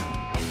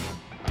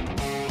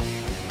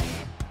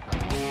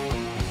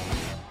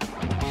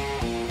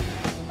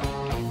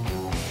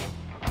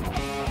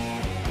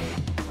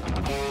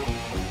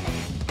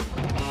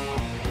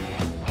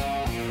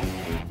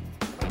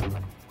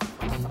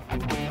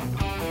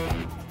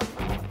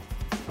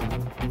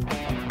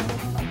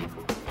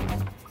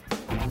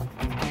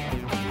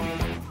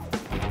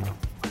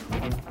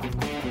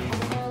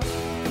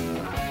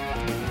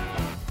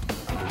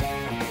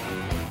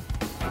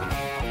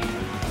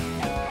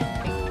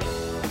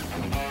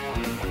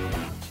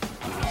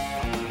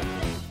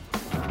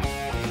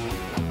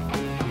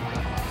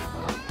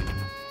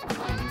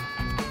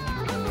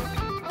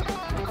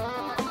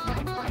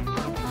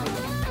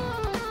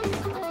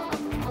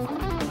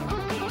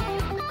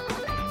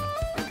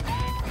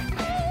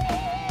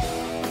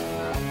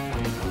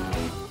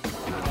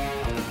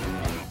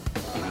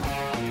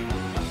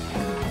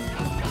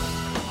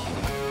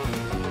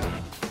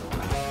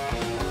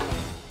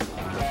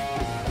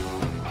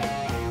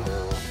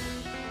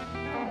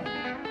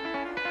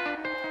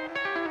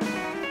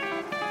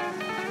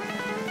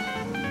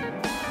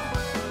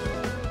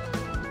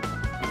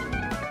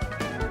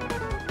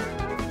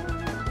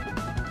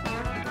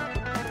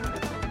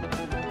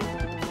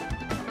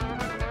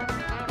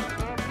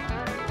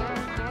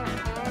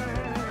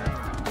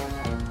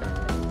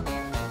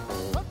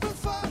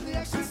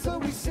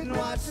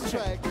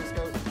 Tractors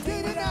go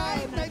day to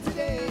night to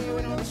day.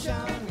 We don't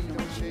shine, we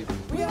don't shade.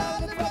 We all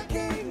live like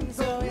kings,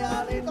 so we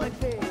all live like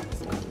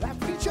kings.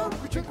 Laugh, we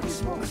joke, we drink, we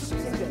smoke, we see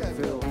that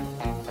fill.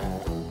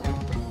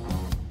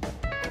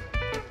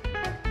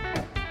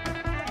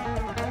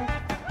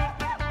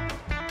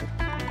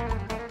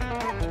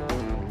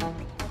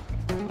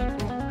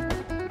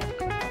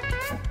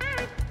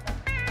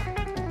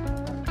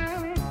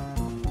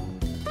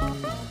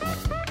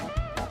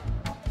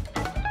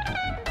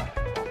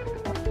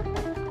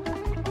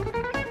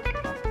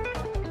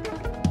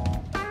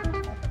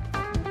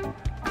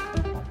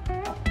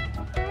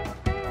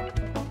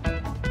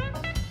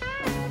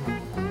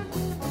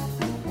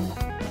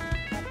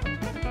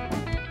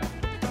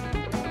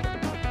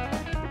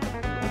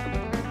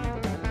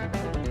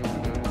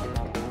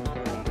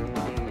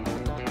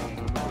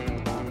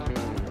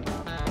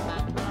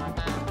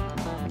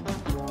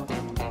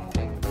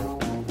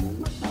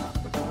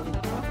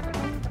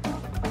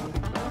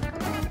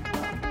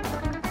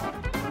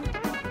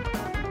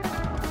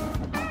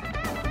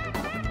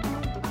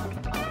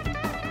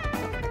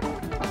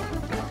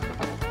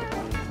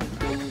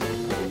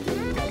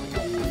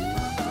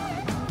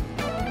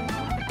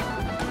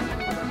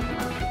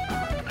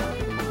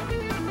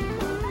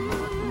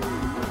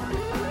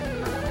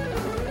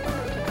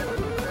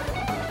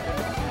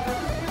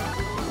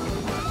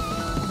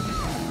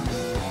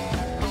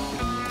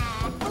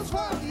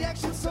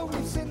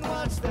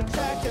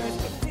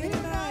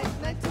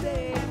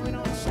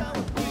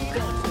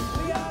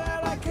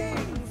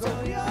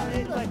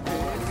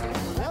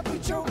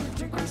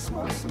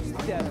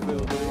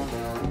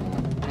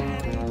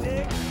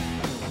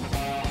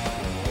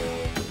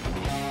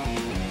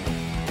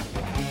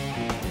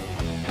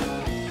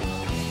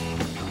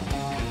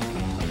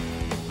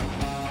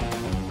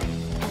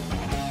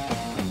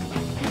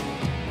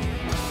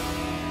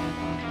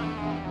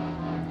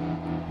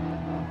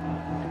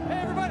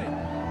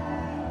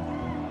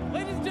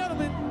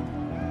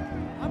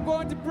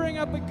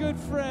 up a good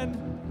friend.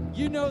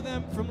 You know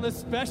them from Le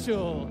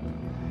Special.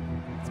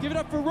 Let's give it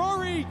up for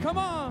Rory. Come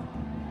on.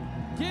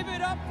 Give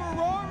it up for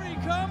Rory.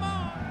 Come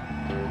on.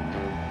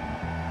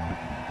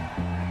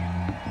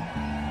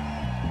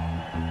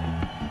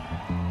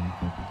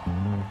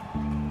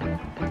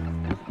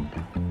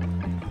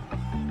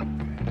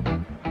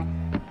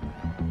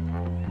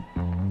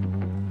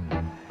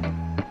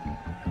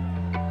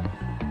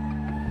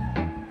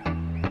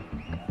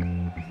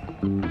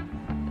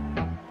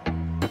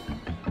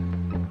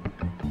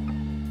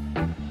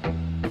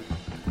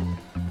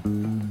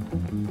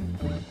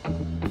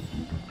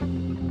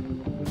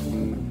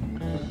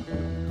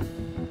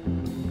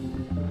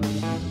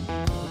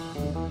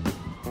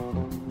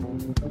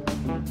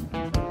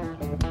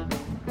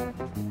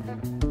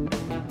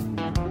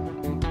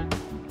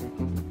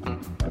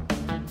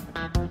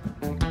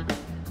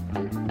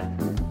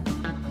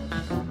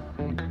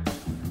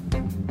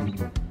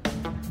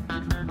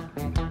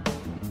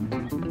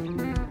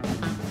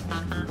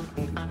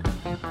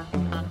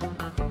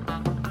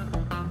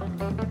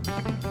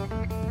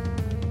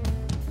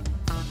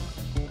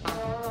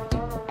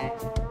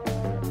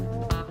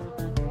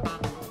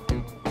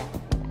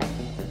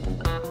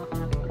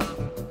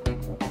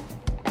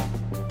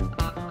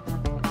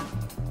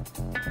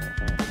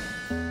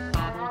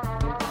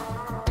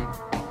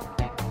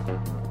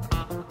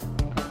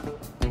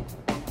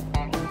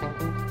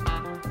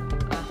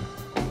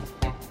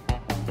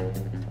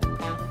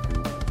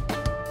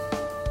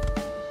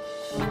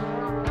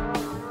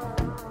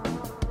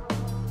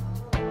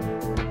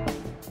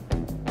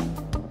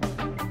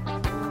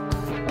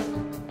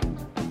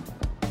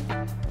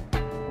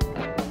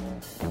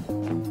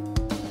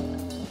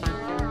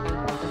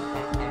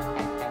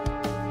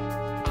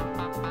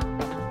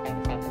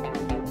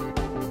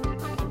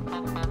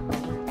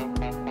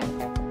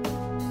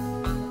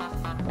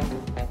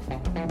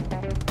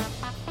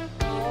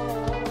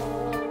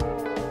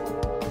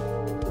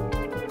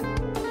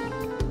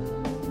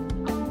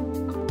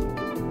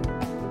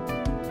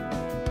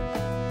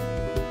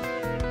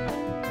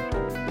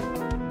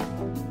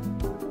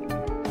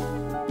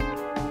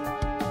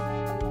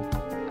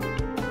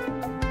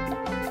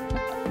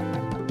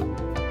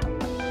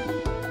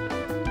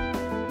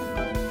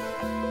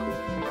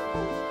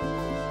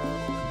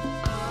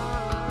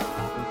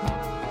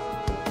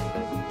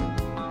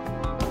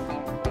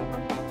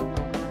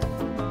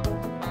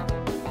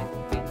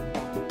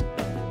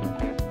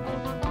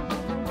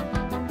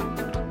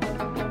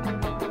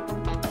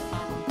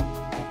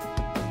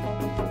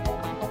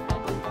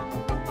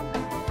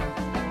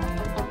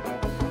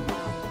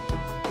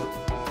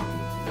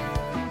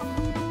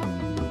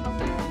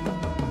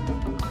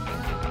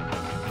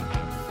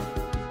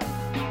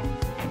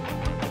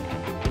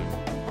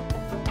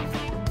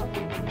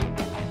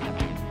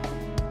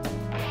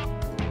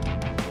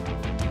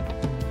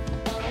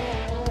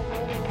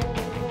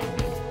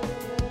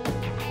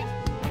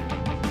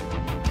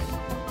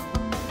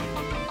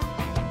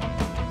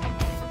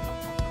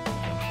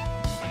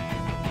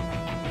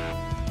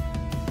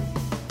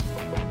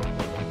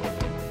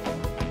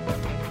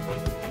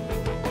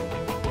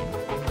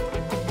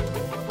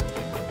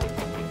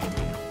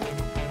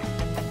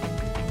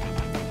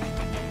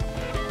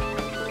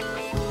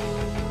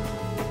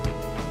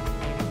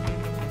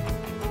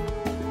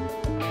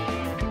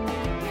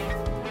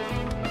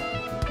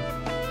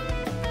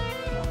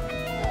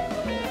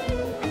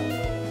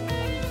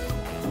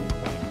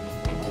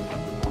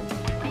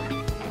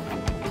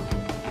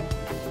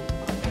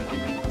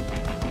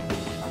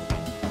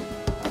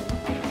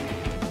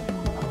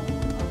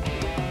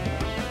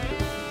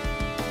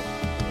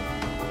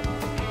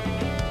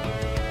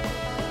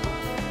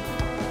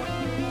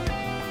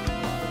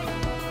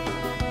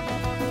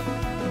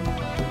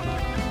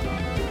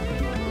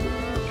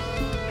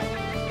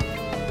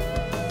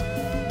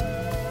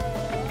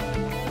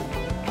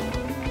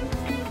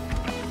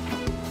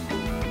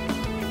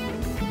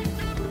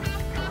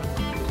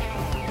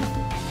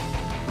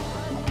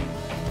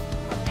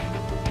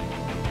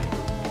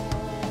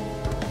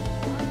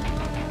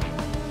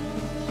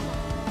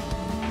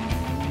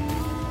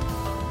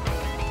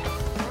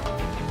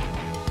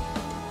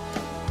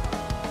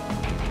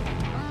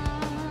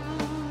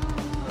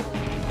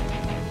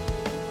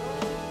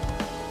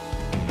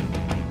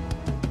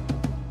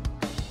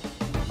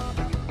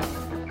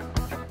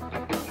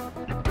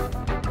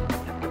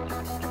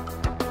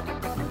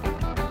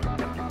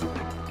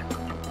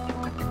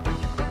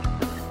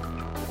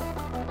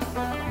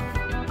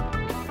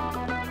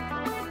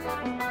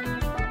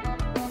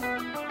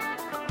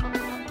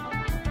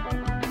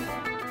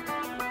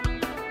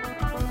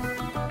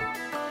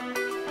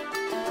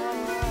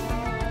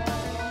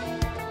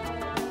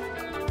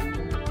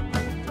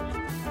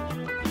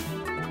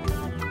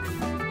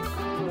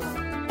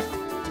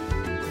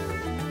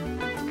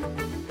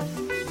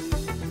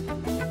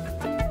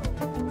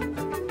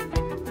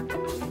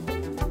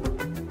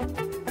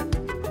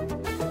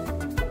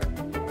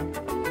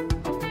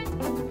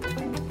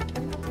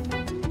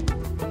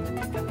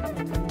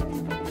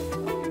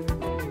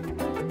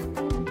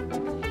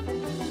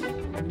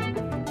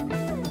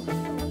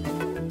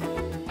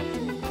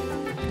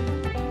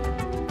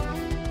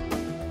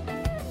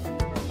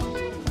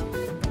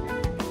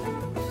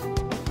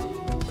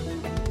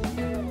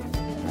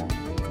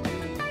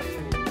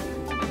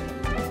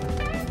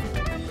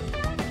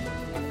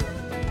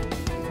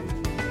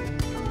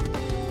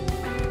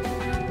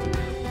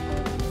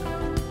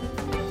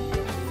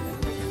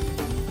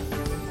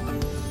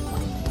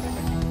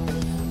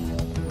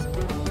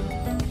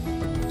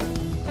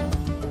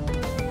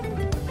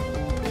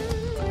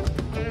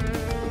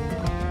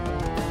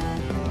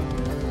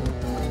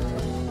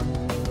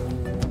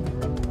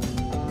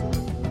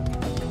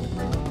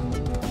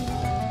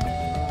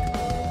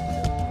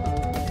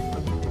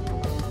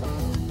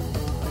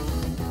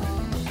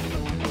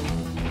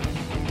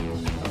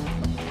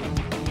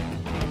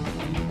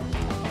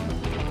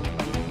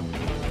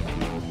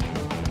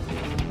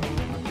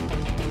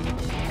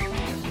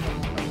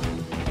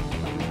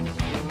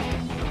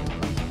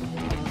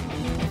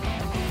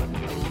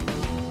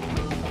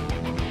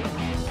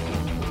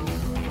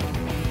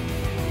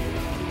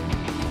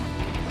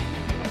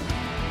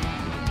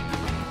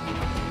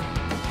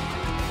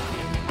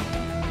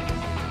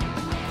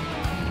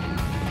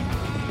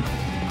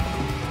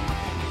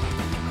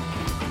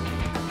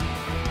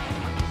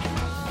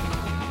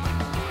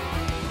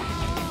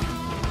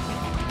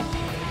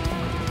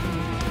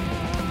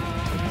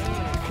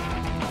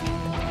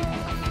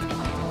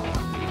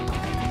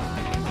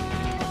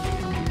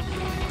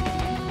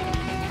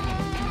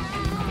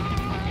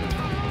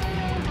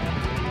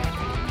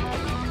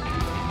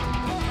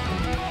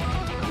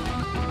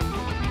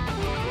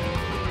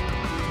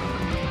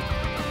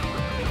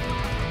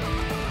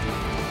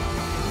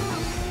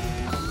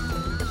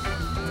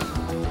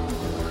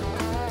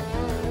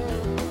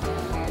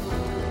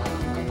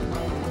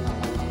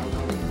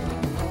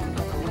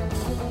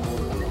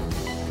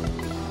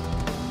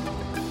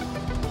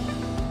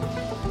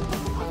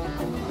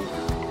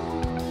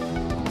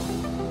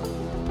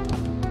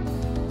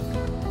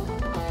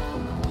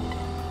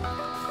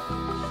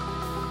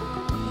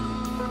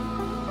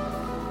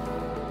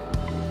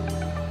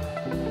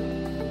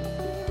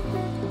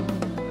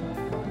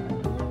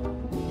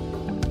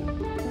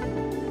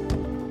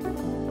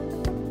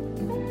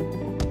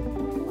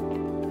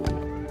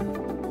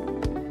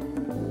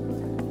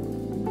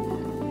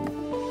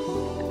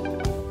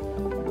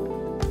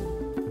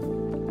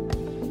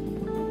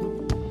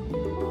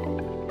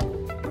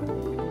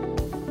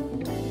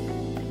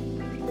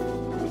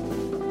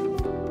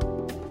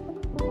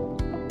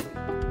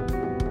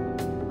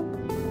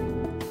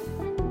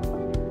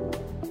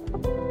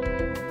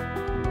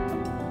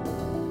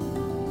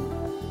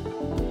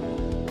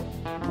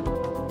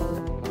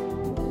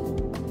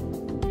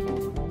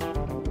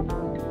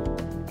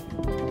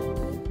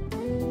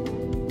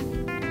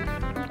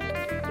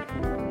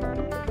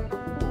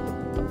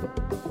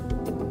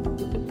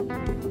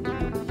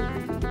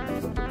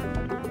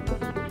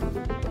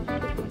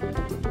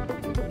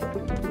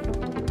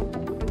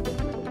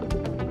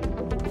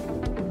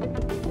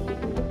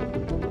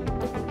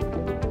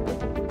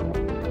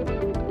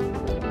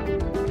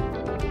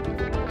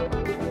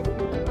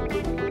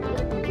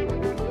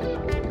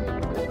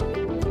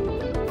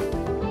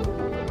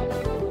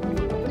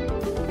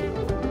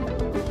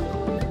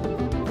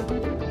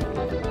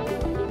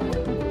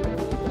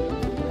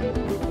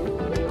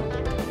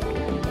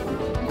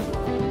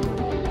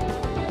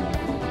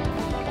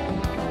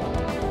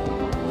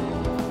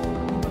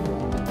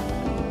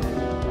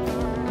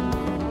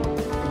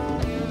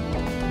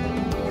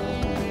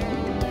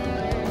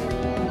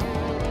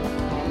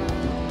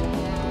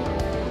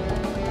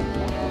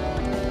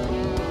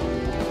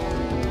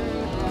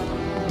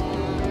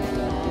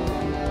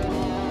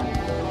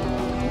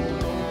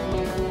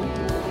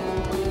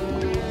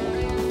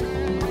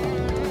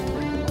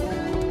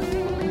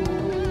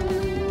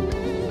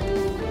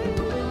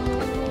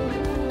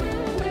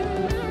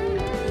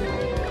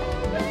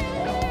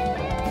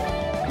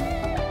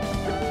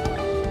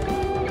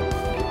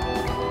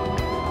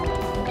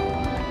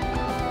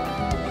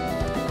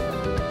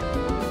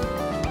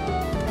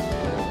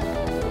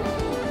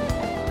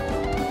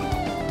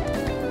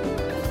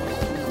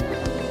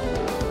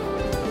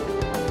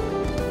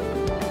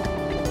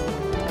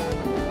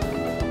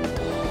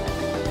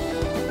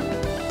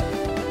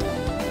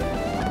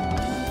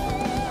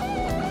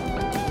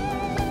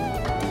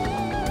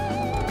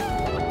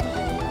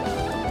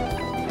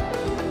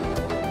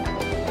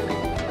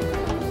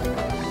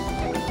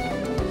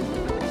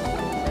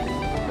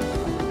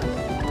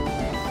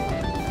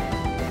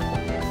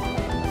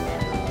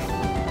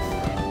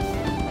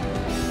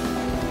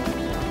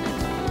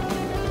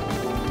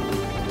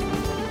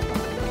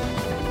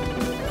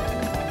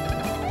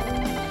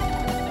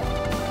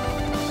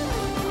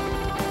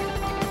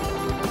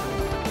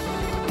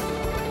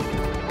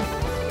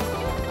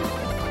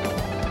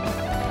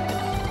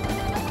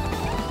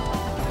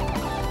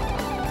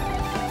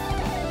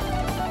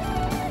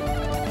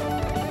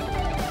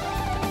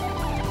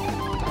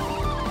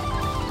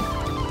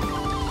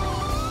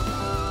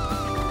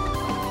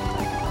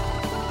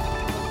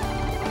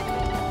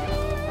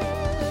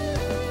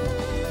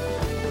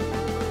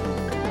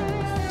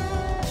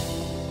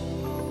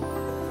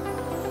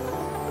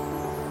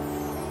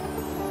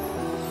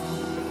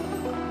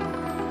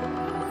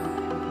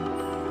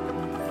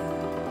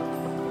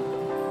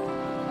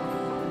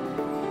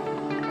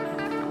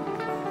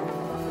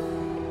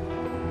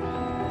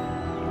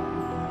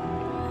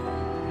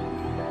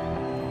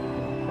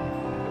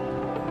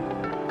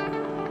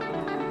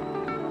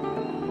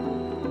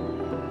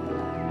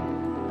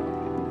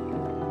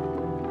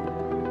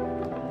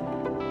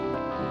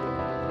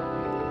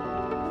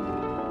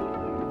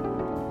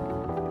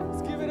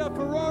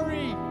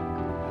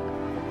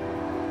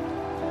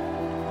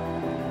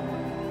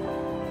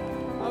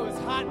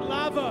 hot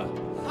lava.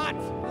 Hot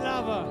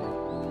lava.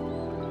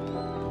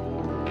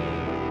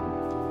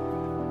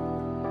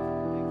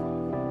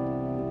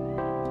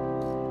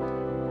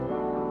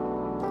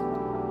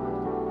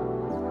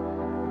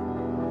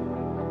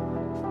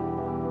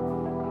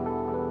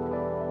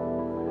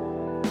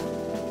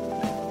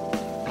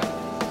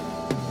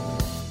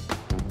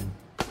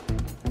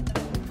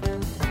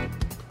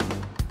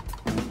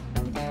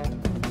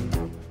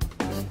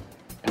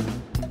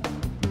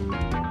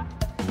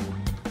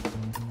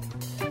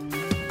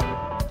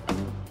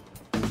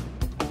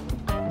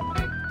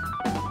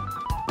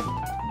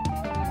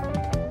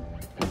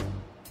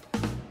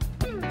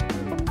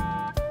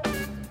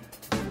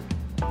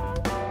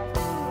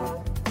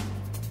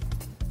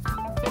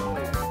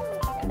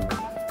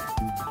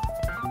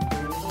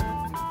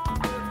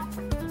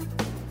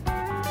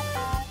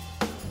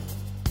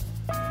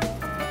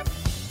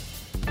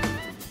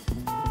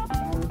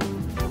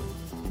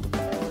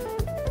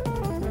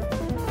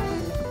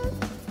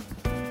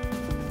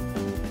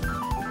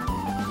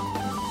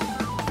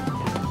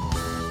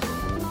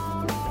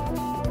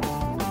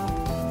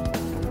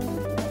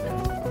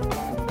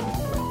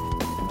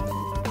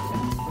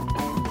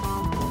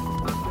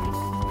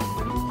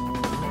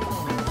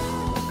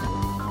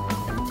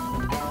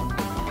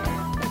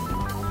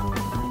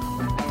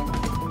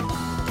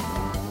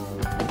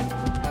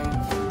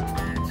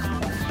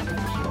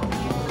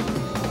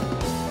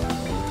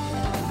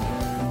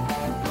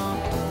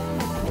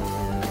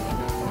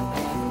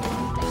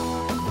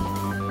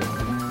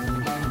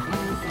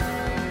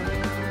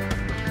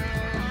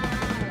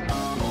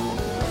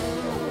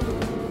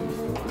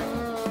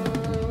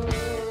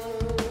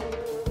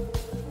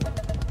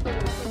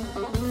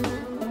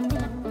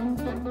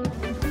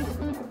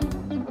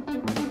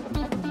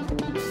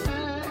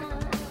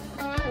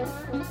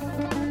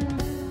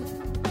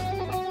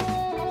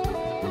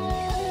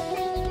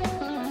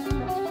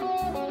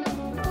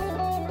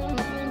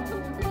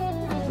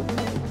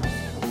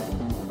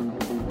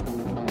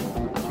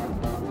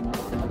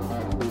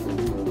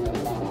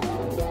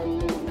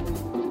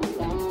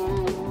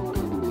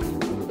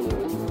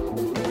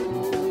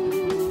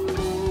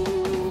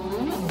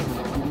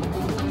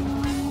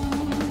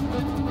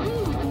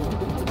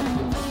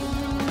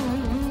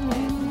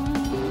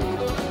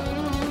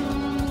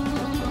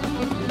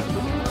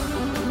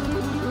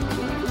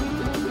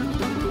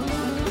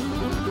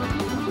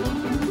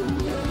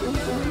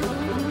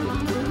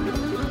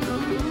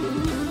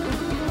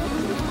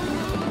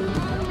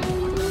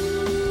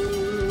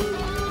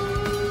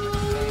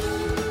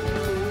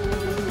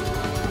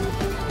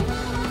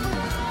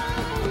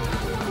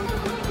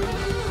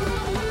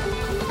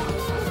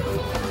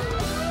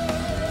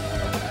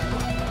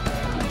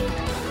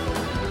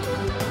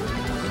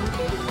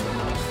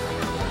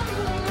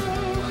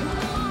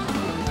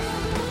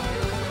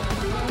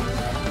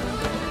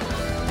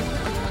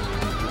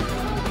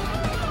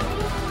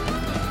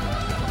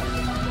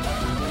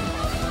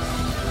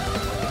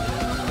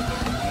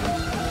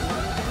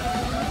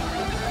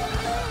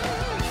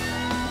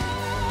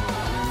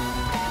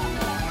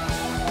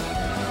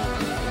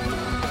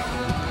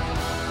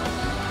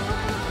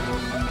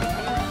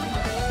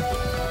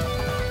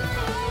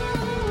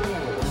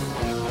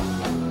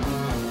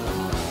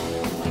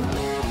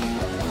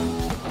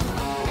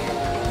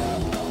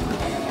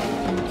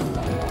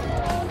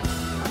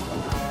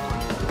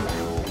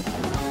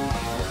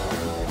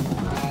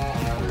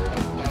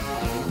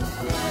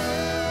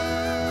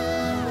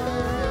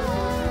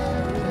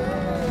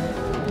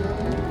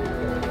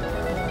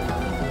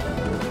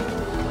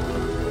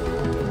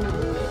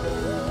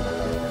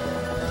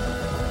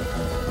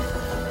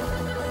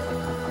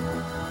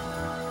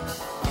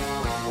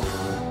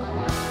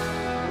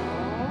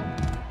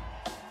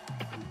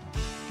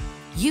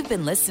 You've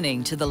been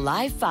listening to the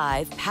Live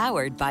 5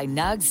 powered by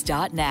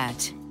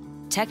Nugs.net.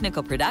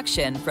 Technical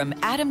production from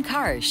Adam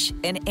Karsh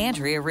and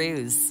Andrea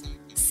Ruse.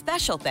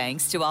 Special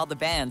thanks to all the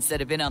bands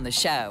that have been on the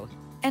show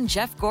and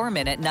Jeff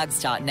Gorman at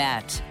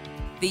Nugs.net.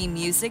 Theme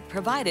music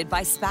provided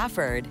by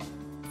Spafford.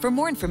 For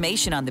more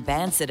information on the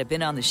bands that have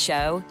been on the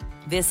show,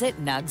 visit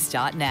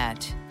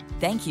Nugs.net.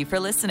 Thank you for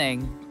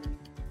listening.